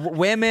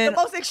women. The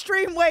most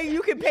extreme way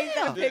you can paint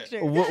that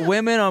picture.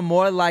 Women are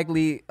more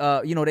likely,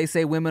 they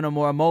say women are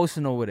more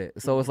emotional with it.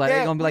 So it's like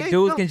they're gonna be like,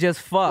 dudes can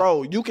just fuck.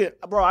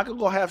 Bro, I could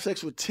go have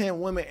sex with 10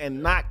 women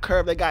and not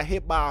curve. They got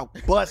hit by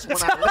a bus when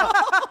I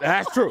left.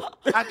 That's true.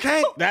 I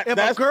can't. If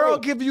that's a girl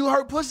true. give you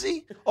her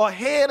pussy or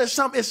head or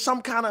something, it's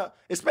some kind of,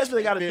 especially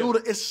they got to do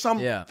it. It's some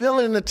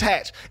feeling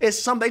attached. It's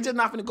some, they just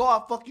not finna go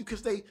out fuck you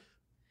because they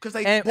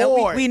And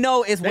bored. we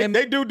know it's women.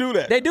 They do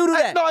that. They do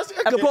that. No, it's a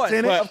good of course,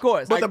 percentage. of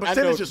course. But the I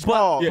percentage know. is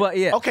small. But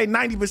yeah. Okay,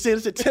 90%.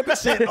 It's a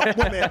 10% of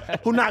women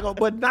who not gonna.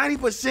 But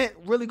 90%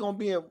 really gonna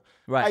be in.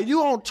 Right. Like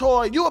you on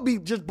tour, you'll be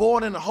just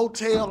bored in a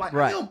hotel. Like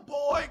Right. I'm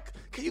bored.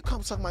 Can you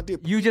come suck my dick?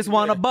 You just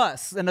want a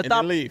bus, and the And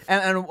thought, then leave.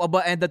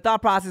 and the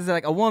thought process is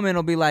like a woman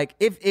will be like,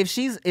 if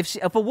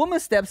a woman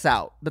steps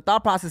out, the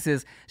thought process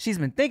is she's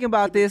been thinking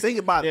about this, Think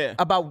about Yeah. it.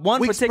 about one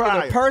Weeks particular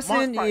prior, person,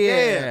 months prior,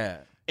 yeah.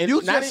 And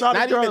You not, just saw the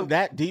not girl- even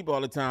that deep all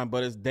the time,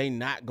 but it's they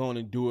not going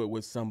to do it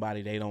with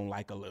somebody they don't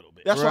like a little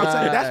bit. That's what I'm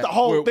saying. That's the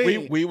whole we,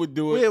 thing. We would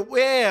do it.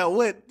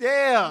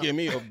 Yeah. Give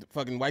me a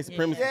fucking white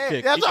supremacist Yeah,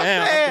 chick. that's what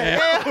I'm saying,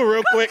 yeah.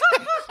 Real quick.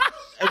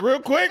 Real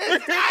quick.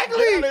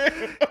 Exactly.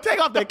 Take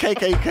off that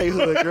KKK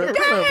hood, girl.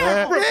 Come on,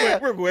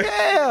 man. Real quick.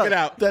 Yeah. Get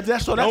out.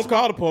 That's Don't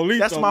call the police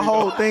That's on my me,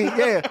 whole though. thing.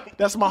 Yeah,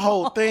 that's my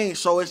whole thing.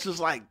 So it's just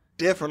like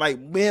different. Like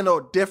men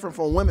are different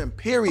from women.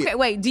 Period. Okay,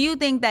 wait. Do you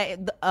think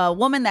that a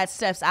woman that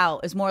steps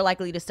out is more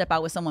likely to step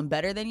out with someone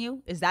better than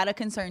you? Is that a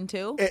concern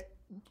too?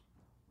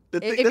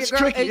 It's your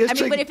girl- tricky. It's I mean,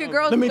 tricky. but if your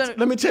girl's let me gonna-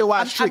 let me tell you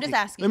why it's I'm tricky. just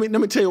asking. Let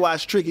me tell you why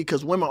it's tricky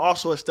because women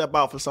also step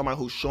out for somebody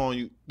who's showing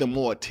you the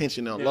more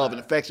attention and love and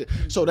affection.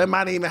 So they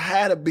might even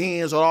have the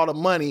Benz or all the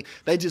money.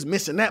 They just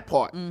missing that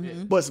part.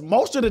 Mm-hmm. But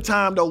most of the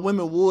time, though,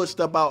 women would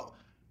step out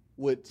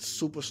with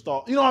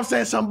superstar. You know what I'm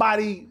saying?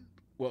 Somebody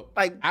Well,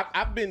 like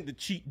I've been the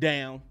cheat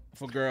down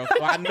for girls,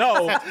 so I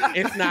know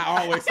it's not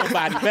always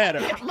somebody better.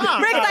 Rick's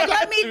like,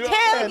 let me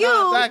tell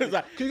you.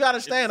 Exactly. You gotta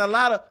understand a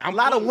lot of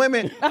cool.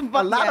 women,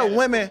 a lot of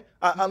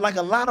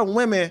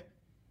women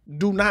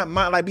do not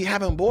mind like be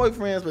having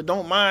boyfriends, but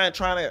don't mind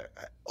trying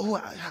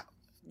to.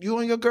 You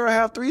and your girl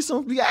have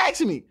threesomes? Be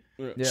asking me.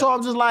 Yeah. So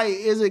I'm just like,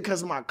 is it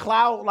because of my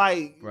clout?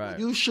 Like, Right.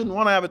 you shouldn't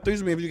want to have a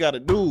threesome if you got a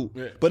dude.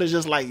 Yeah. But it's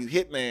just like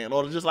Hitman,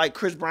 or just like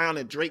Chris Brown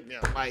and Drake now.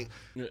 Like,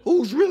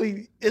 who's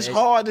really? It's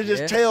hard to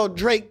just tell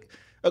Drake,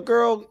 a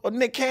girl, or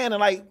Nick Cannon,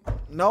 like,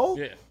 no.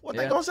 Yeah. What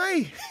they gonna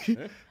say?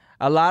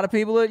 A lot of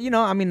people are,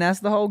 that's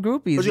the whole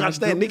groupies. But you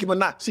understand, Nicki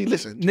Minaj. See,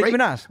 listen, Nicki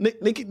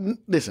Minaj.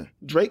 Listen,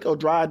 Drake will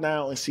drive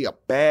down and see a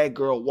bad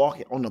girl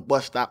walking on the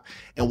bus stop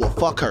and will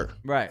fuck her.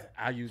 Right.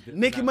 I used it.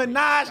 Nicki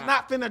Minaj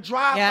not finna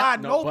drive Yeah.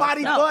 by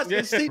nobody No. bus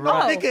and see no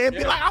Right. nigga and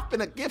be like, I'm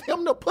finna give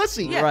him the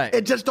pussy. Yeah. Right.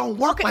 It just don't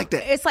work like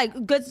that. It's like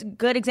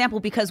good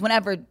example because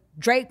whenever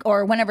Drake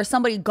or whenever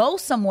somebody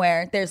goes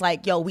somewhere, there's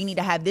like, yo, we need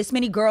to have this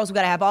many girls. We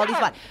gotta have all these.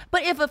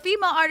 But if a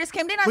female artist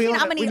came, they're not saying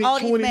I'm gonna need all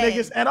these 20 men.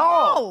 niggas at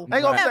all. No, They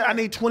ain't gonna say never. I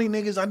need 20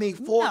 niggas, I need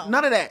 4. No.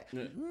 None of that.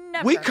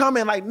 Never. We come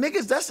in like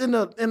niggas, that's in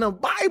the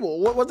Bible.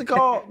 What's it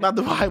called? Not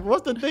the Bible.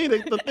 What's the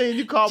thing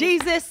you call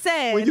Jesus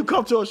said, when you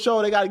come to a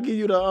show, they gotta give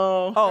you the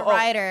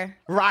writer.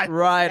 right.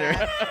 Rider.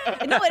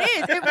 No, it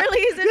is. It really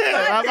is. It's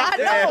Yeah,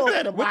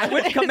 I know.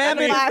 Which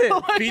commandment is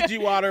this? Fiji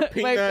water,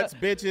 peanuts,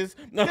 bitches.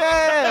 No.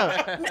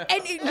 Yeah.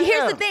 And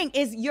here's the thing: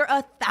 is you're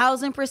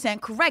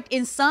 1,000% correct.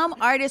 In some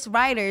artist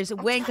writers,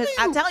 because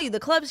I'm telling you, the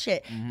club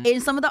shit.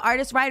 In some of the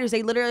artist writers,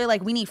 they literally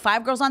like, we need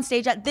 5 girls on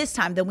stage at this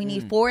time. Then we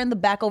need 4 in the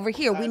back over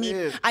here.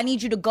 I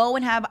need you to go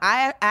and have.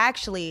 I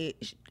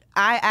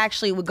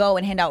actually would go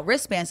and hand out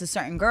wristbands to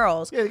certain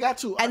girls. Yeah, they got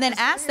to. And then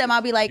ask them.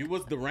 I'll be like, You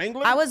was the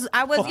wrangler? I was,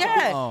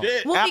 yeah.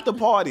 shit. Well, After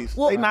parties,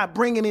 well- they not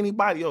bringing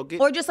anybody. Yo,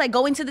 get Or just like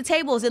going to the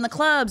tables in the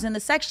clubs in the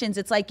sections.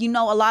 It's like, a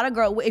lot of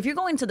girls, if you're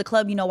going to the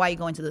club, you know why you're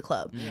going to the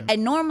club.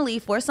 And normally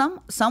for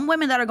some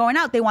women that are going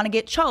out, they want to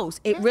get chose.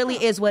 It really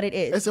is what it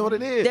is. That's what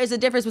it is. There's a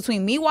difference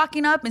between me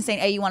walking up and saying,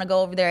 hey, you want to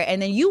go over there?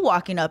 And then you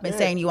walking up and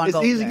saying you want to go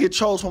It's over easy there. to get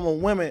chose from a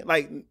woman.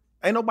 Like,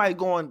 ain't nobody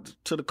going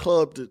to the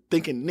club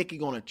thinking Nicki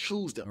gonna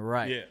choose them.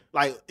 Right. Yeah.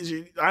 Like,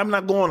 I'm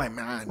not going like,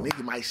 man,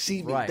 Nicki might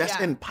see me. Right. That's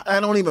Yeah. that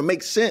don't even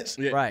make sense.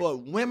 Yeah. Right. But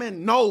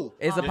women know.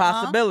 It's a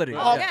possibility.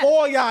 All Yeah.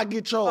 4 of y'all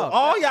get chose.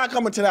 All y'all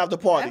coming to the after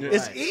party.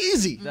 It's Right.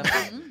 easy.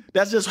 Definitely.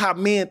 That's just how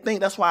men think.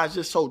 That's why it's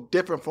just so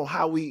different from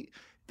how we.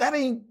 That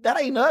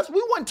ain't us.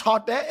 We weren't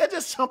taught that. It's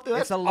just something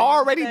that's a learned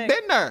already thing.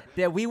 been there.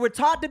 That we were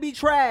taught to be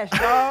trash,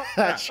 dog.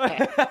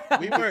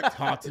 We weren't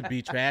taught to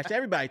be trash.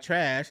 Everybody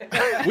trash.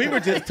 We were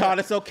just taught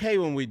it's okay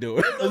when we do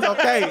it. It's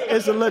okay.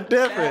 It's a little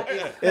different.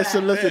 It's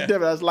a little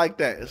different. It's like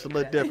that. It's a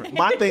little different.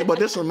 My thing, but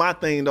this is my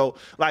thing though.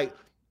 Like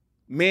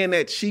men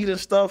that cheat and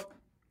stuff,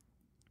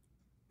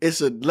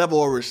 it's a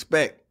level of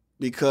respect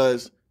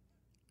because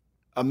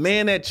a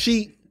man that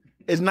cheat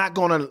is not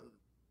gonna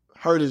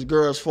hurt his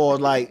girl as far as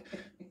like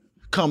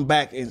come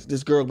back and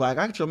this girl be like,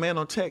 I got your man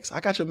on text, I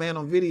got your man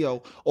on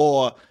video,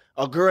 or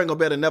a girl ain't gonna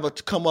better never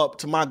come up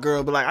to my girl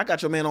and be like, I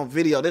got your man on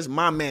video, this is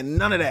my man.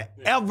 None of that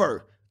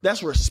ever.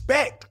 That's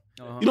respect.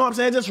 You know what I'm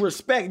saying? Just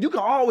respect. You can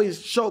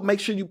always make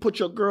sure you put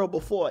your girl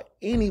before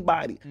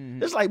anybody.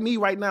 It's like me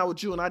right now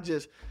with you, and I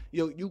just,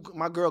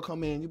 my girl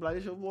come in, you be like,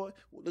 this your boy?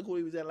 Look where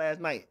he was at last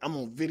night. I'm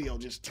on video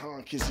just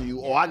tongue kissing you,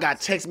 or I got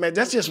text message.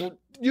 That's just,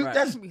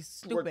 that's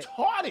stupid.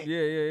 retarded.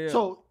 Yeah.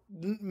 So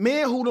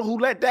men who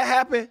let that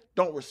happen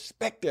don't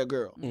respect their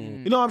girl. You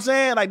know what I'm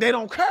saying? Like they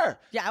don't care.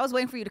 Yeah, I was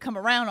waiting for you to come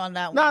around on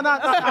that No, one.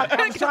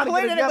 I'm trying to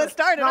get it together.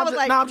 Started. I was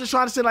like, I'm just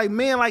trying to say like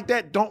men like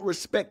that don't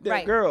respect their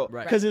Right. girl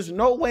because there's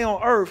no way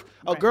on earth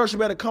a girl should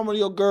better come to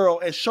your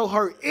girl and show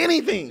her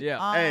anything.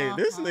 Yeah. Hey,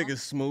 this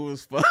nigga's smooth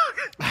as fuck.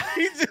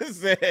 He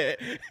just said,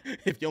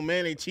 if your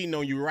man ain't cheating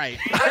on you right,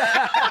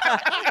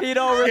 He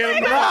don't get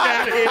him respect.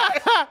 out of here.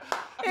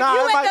 Nah, you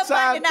it end might up sound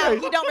finding out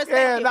crazy. you don't respect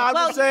Yeah, it. nah, I'm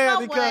Well, just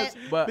saying you know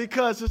what?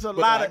 because it's a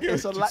lot of,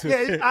 it's a lot.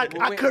 Yeah,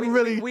 I couldn't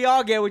really. We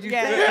all get what you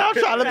Yeah. said. Yeah, I'm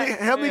trying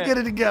to help me get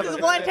it together.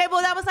 One table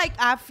that was like,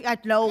 I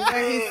know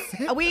where he's.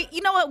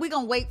 You know what? We're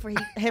gonna wait for him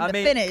I to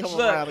mean, finish.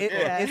 look,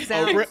 it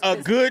sounds. A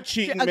good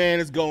cheating man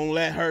is gonna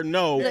let her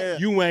know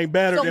you ain't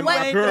better So than what-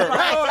 my girl.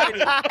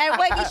 And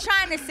what he's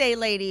trying to say,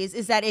 ladies,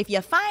 is that if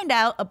you find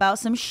out about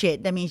some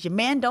shit, that means your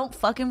man don't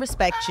fucking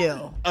respect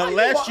you.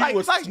 Unless you Like-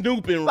 was like-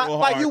 snooping real Like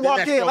hard. you then walk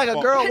that's in, your like a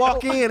fault. girl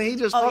walk in and he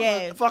just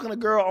yeah. fucking a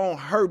girl on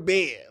her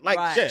bed. Like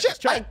Right.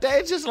 shit like that.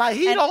 It's just like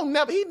he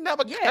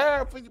never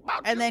cared for you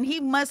about And you. then he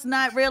must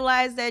not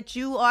realize that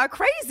you are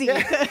crazy.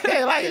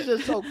 yeah, like it's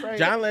just so crazy.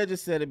 John Legend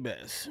said it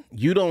best.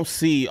 You don't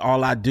see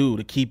all I do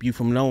to keep you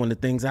from knowing the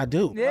things I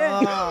do.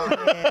 Yeah.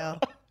 Oh, yeah.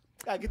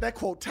 Gotta get that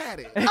quote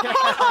tatted.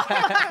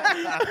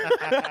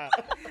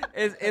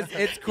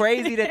 It's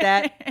crazy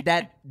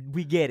that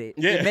we get it.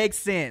 Yeah. It makes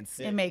sense.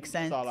 It makes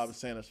sense. That's all I was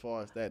saying as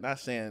far as that. Not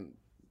saying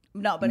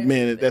No, but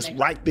man, that's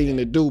right thing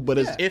to do, but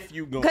it's If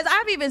you go, because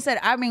I've even said,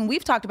 I mean,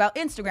 we've talked about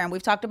Instagram,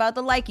 we've talked about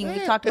the liking,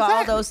 we've talked about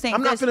all those things.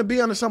 I'm not gonna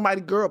be under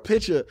somebody's girl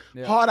picture,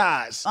 hard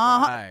eyes.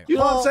 Right. You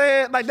know what I'm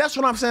saying? Like that's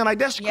what I'm saying. Like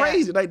that's Yeah.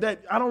 crazy. Like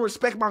that. I don't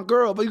respect my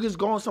girl, but you just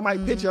go on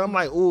somebody's picture. I'm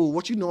like, ooh,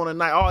 what you doing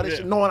tonight? All this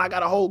shit, knowing I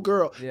got a whole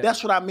girl.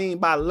 That's what I mean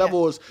by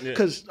levels.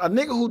 Because a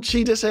nigga who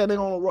cheated said they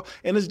on the road,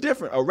 and it's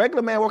different. A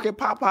regular man working at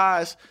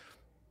Popeyes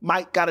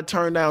might got to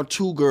turn down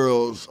 2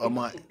 girls a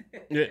month.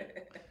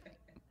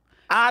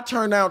 I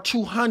turn down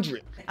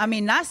 200. I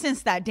mean, not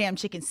since that damn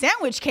chicken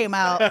sandwich came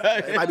out.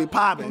 It might be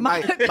popping.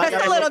 Might That's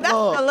got a little- that's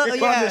plug. a little-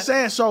 But I'm yeah. just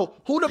saying. So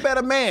who the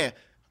better man?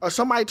 Or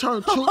somebody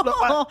turn 2.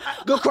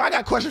 Good. I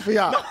got a question for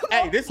y'all.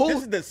 hey, this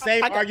is the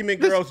same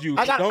argument girls use.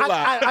 I got a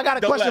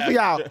Don't question lie. for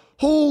y'all.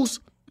 Who's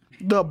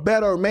the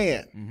better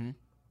man?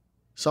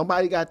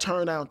 Somebody got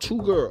turned down 2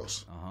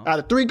 girls. Out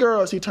of 3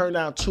 girls, he turned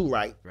down 2,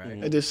 right?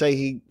 And just say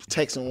he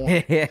texting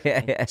 1.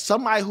 Yeah.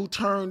 Somebody who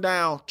turned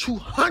down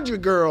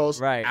 200 girls.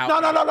 Right. No.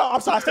 I'm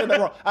sorry,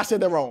 I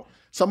said that wrong.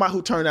 Somebody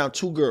who turned down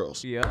 2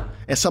 girls. Yeah.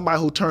 And somebody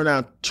who turned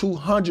down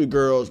 200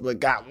 girls but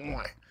got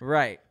 1.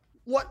 Right.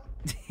 What?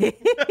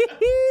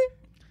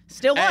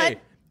 Still one. Hey,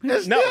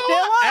 It's no, still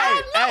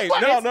one. hey,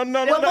 But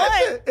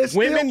no. it's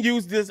Women still-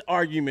 use this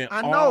argument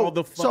I know. all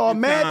the fucking So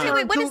imagine- time.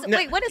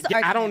 Wait, what is the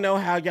argument? I don't know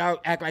how y'all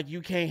act like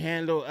you can't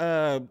handle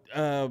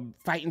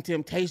fighting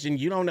temptation.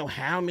 You don't know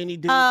how many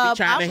dudes be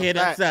trying to hit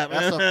us up.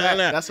 That's a fact.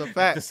 That's a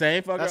fact. It's the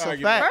same fucking That's a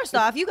argument. fact. First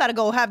off, you got to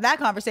go have that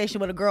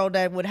conversation with a girl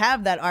that would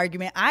have that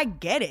argument. I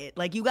get it.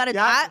 Like, you got to,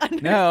 Yeah. I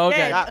understand. No,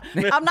 okay.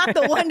 I'm not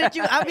the one that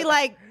I'd be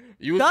like,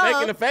 You was duh.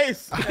 making a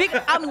face.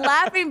 I'm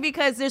laughing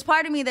because there's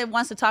part of me that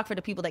wants to talk for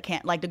the people that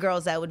can't, like the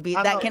girls that would be,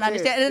 I that know, can yeah,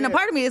 understand. And then a yeah.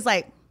 part of me is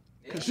like,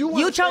 'Cause you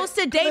understand- chose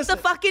to date the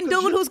fucking dude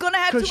 'cause you- who's gonna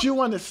have 'cause to- you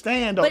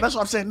understand though. But- That's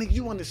what I'm saying, nigga.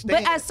 You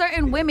understand. but as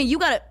certain women, you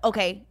gotta,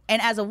 okay,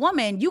 and as a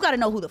woman, you gotta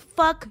know who the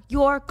fuck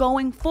you're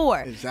going for.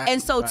 Exactly.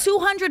 And so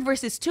 200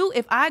 versus 2,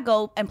 if I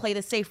go and play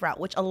the safe route,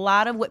 which a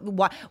lot of,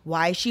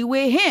 why is she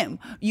with him?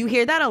 You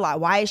hear that a lot.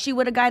 Why is she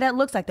with a guy that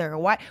looks like her?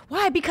 Why?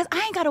 Because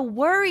I ain't gotta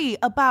worry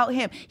about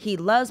him. He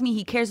loves me,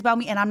 he cares about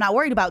me, and I'm not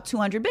worried about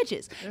 200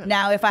 bitches.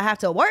 Now, if I have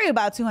to worry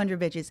about 200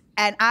 bitches,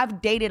 and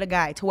I've dated a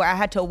guy to where I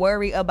had to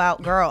worry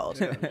about girls.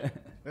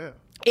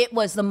 It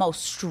was the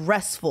most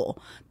stressful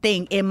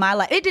thing in my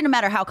life. It didn't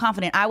matter how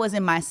confident I was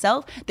in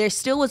myself. There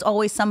still was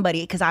always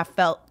somebody because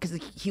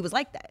he was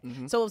like that.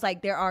 So it was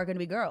like, there are going to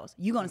be girls.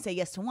 You going to say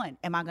yes to one.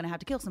 Am I going to have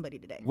to kill somebody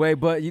today? Wait,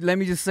 but let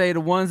me just say the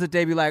ones that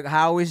they be like,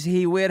 how is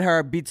he with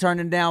her? Be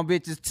turning down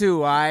bitches too.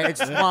 All right, I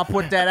just want to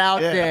put that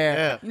out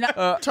there.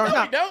 Turn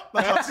out. That's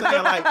what I'm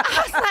saying. Like,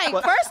 I was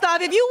like, first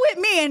off, if you with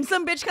me and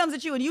some bitch comes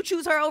at you and you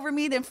choose her over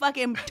me, then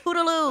fucking that's what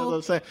toodaloo.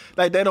 I'm saying.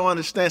 Like they don't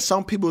understand.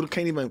 Some people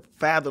can't even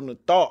fathom the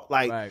thought.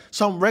 Like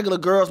some regular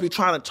girls be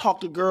trying to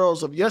talk to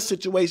girls of your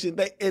situation.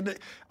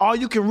 All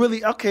you can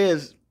really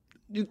is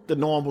the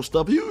normal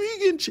stuff. You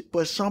getting,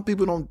 but some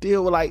people don't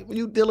deal with when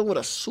you dealing with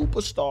a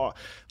superstar.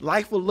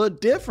 Life a little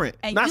different.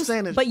 And Not you,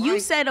 saying it's but you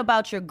right. said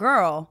about your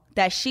girl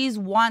that she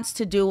wants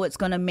to do what's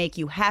going to make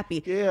you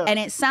happy. Yeah. And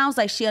it sounds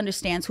like she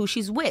understands who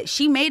she's with.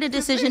 She made a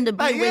decision to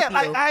be with you.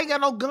 Like I ain't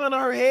got no gun to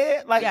her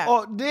head. Like,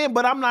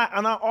 but I'm not,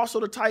 and I'm also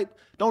the type,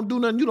 don't do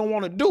nothing you don't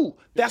want to do.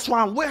 That's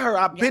why I'm with her.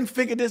 I've been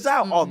figured this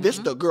out. Oh, this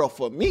the girl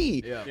for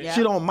me. Yeah.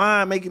 She don't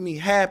mind making me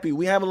happy.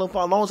 We have a little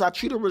fun. As long as I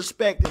treat her with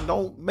respect and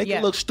don't make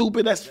it look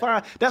stupid, that's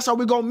fine. That's how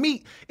we gonna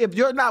meet. If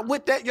you're not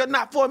with that, you're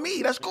not for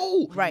me. That's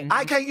cool. Right.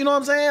 I can't, you know what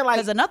I'm saying? Like,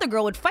 because another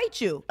girl would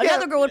fight you.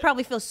 Another girl would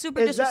probably feel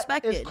super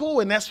disrespected. It's cool,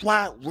 and that's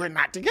why we're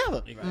not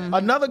together.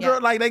 Another girl,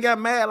 like, they got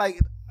mad, like,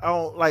 I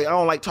don't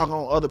like talking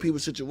on other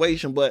people's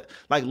situation, but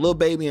like Lil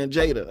Baby and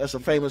Jada, that's a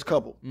famous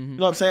couple. You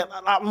know what I'm saying?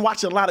 I'm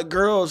watching a lot of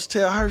girls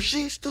tell her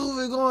she's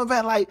stupid going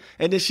back, like,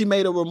 and then she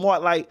made a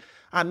remark like,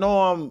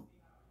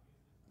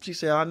 she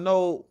said, I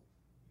know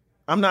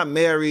I'm not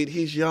married,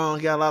 he's young,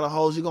 he got a lot of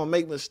hoes, he's gonna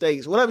make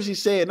mistakes. Whatever she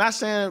said, not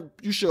saying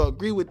you should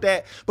agree with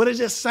that, but it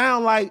just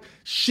sounds like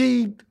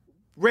she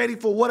ready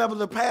for whatever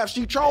the path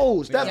she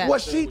chose. That's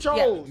what she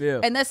chose. Yeah.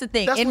 And that's the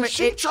thing. That's what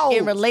she chose.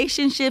 In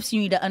relationships,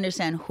 you need to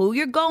understand who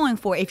you're going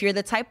for. If you're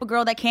the type of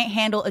girl that can't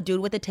handle a dude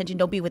with attention,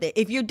 don't be with it.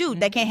 If you're a dude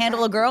that can't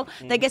handle a girl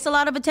that gets a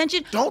lot of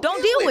attention, don't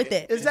deal with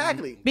it.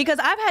 Exactly. Because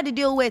I've had to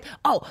deal with,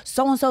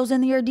 so-and-so's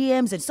in your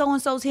DMs and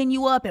so-and-so's hitting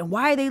you up and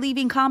why are they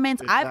leaving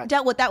comments? I've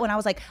dealt with that when I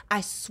was like, I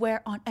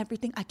swear on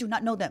everything, I do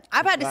not know them.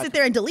 I've had to sit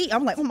there and delete.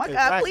 I'm like, oh my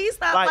God, please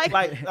stop.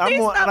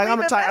 I'm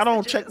the type, I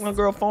don't check my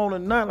girl phone or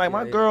nothing. Like,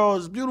 my girl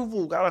is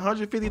beautiful, got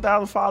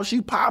 150,000 followers.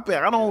 She popping.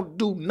 I don't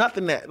do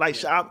nothing that, like,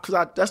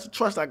 because that's the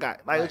trust I got.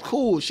 Like, it's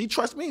cool. She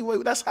trusts me.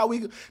 That's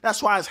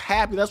why it's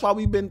happy. That's why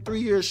we've been 3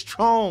 years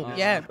strong.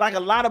 Yeah. Like, a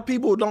lot of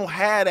people don't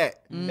have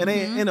that, and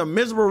they in a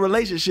miserable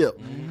relationship.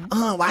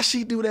 Why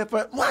she do that?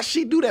 Why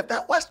she do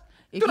that?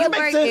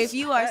 If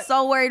you are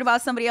so worried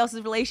about somebody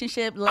else's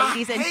relationship,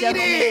 ladies and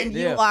gentlemen,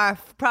 you are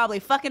probably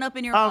fucking up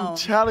in your own. I'm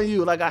telling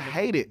you, like, I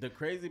hate it. The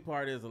crazy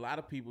part is a lot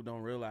of people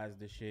don't realize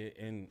this shit,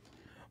 and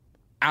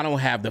I don't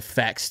have the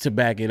facts to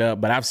back it up,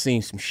 but I've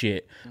seen some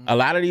shit. A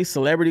lot of these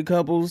celebrity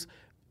couples,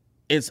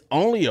 it's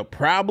only a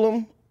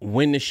problem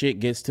when the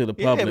shit gets to the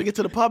public. Yeah, we get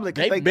to the public.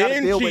 They gotta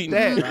been deal cheating.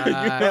 with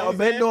that. Or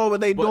been doing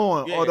what they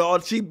doing. yeah.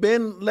 Or she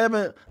been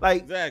living,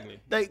 like, Exactly.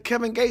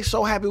 Kevin Gates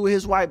so happy with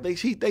his wife.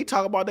 They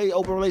talk about they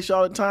open relationship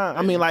all the time.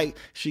 I mean, like,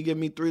 she give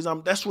me threes.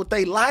 That's what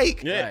they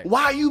like. Yeah.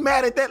 Why are you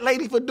mad at that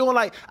lady for doing,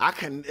 like,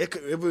 if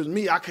it was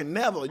me, I can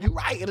never. You're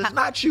right. It is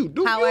not you.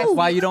 Do you.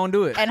 Why you don't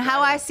do it? And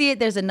how I see it,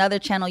 there's another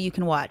channel you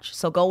can watch.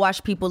 So go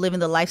watch people living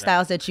the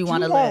lifestyles that you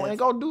want to live. And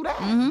go do that.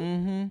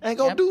 And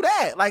go do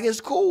that. Like, it's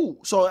cool.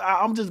 So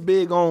I'm just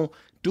big on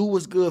do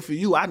what's good for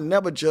you. I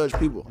never judge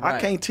people. Right.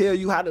 I can't tell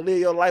you how to live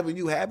your life and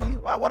you happy.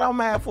 What I'm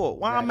mad for?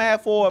 Why I'm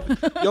mad for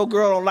if your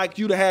girl don't like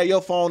you to have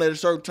your phone at a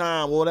certain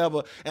time or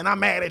whatever, and I'm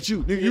mad at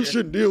you. You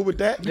shouldn't deal with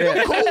that. Yeah.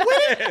 You cool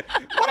with it?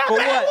 What I'm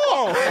mad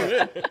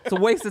for? It's a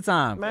waste of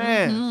time.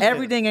 Man.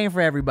 Everything ain't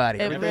for everybody.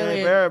 It Everything really ain't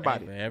is. for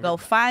everybody. Go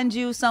find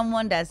you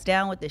someone that's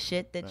down with the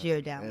shit that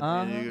you're down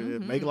with. You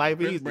make life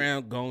Chris easy.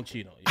 Brown gon'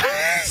 cheat on you.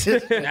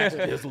 That's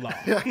his law.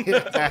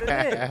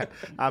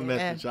 I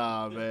messed with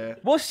y'all, man.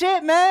 Well,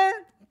 shit, man.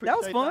 That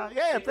was fun.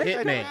 Yeah,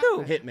 appreciate Hitman. that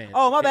too. Hitman.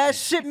 Oh, my bad.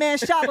 Shit, man.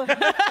 Shopper.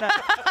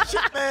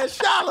 Shit, man,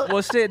 Charlotte.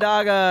 Well, shit,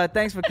 dog.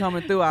 Thanks for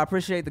coming through. I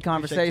appreciate the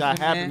conversation. Appreciate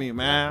y'all having man. me,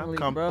 man. Definitely,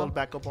 Come bro. pull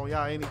back up on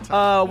y'all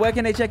anytime. Where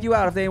can they check you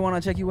out if they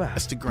want to check you out?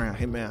 Instagram,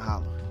 Hitman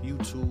Holla.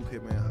 YouTube,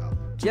 Hitman Holla.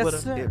 Yes, Twitter,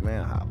 sir.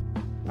 Hitman Holla.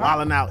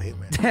 Wildin' out,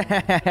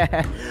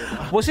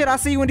 Hitman. Well, shit, I'll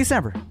see you in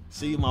December.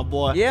 See you, my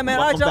boy. Yeah, man.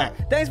 All right, Welcome y'all.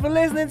 back. Thanks for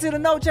listening to the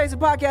No Chaser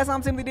Podcast.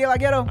 I'm Timothy De La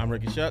Ghetto. I'm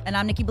Ricky Shuck. And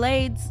I'm Nikki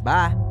Blades.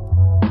 Bye.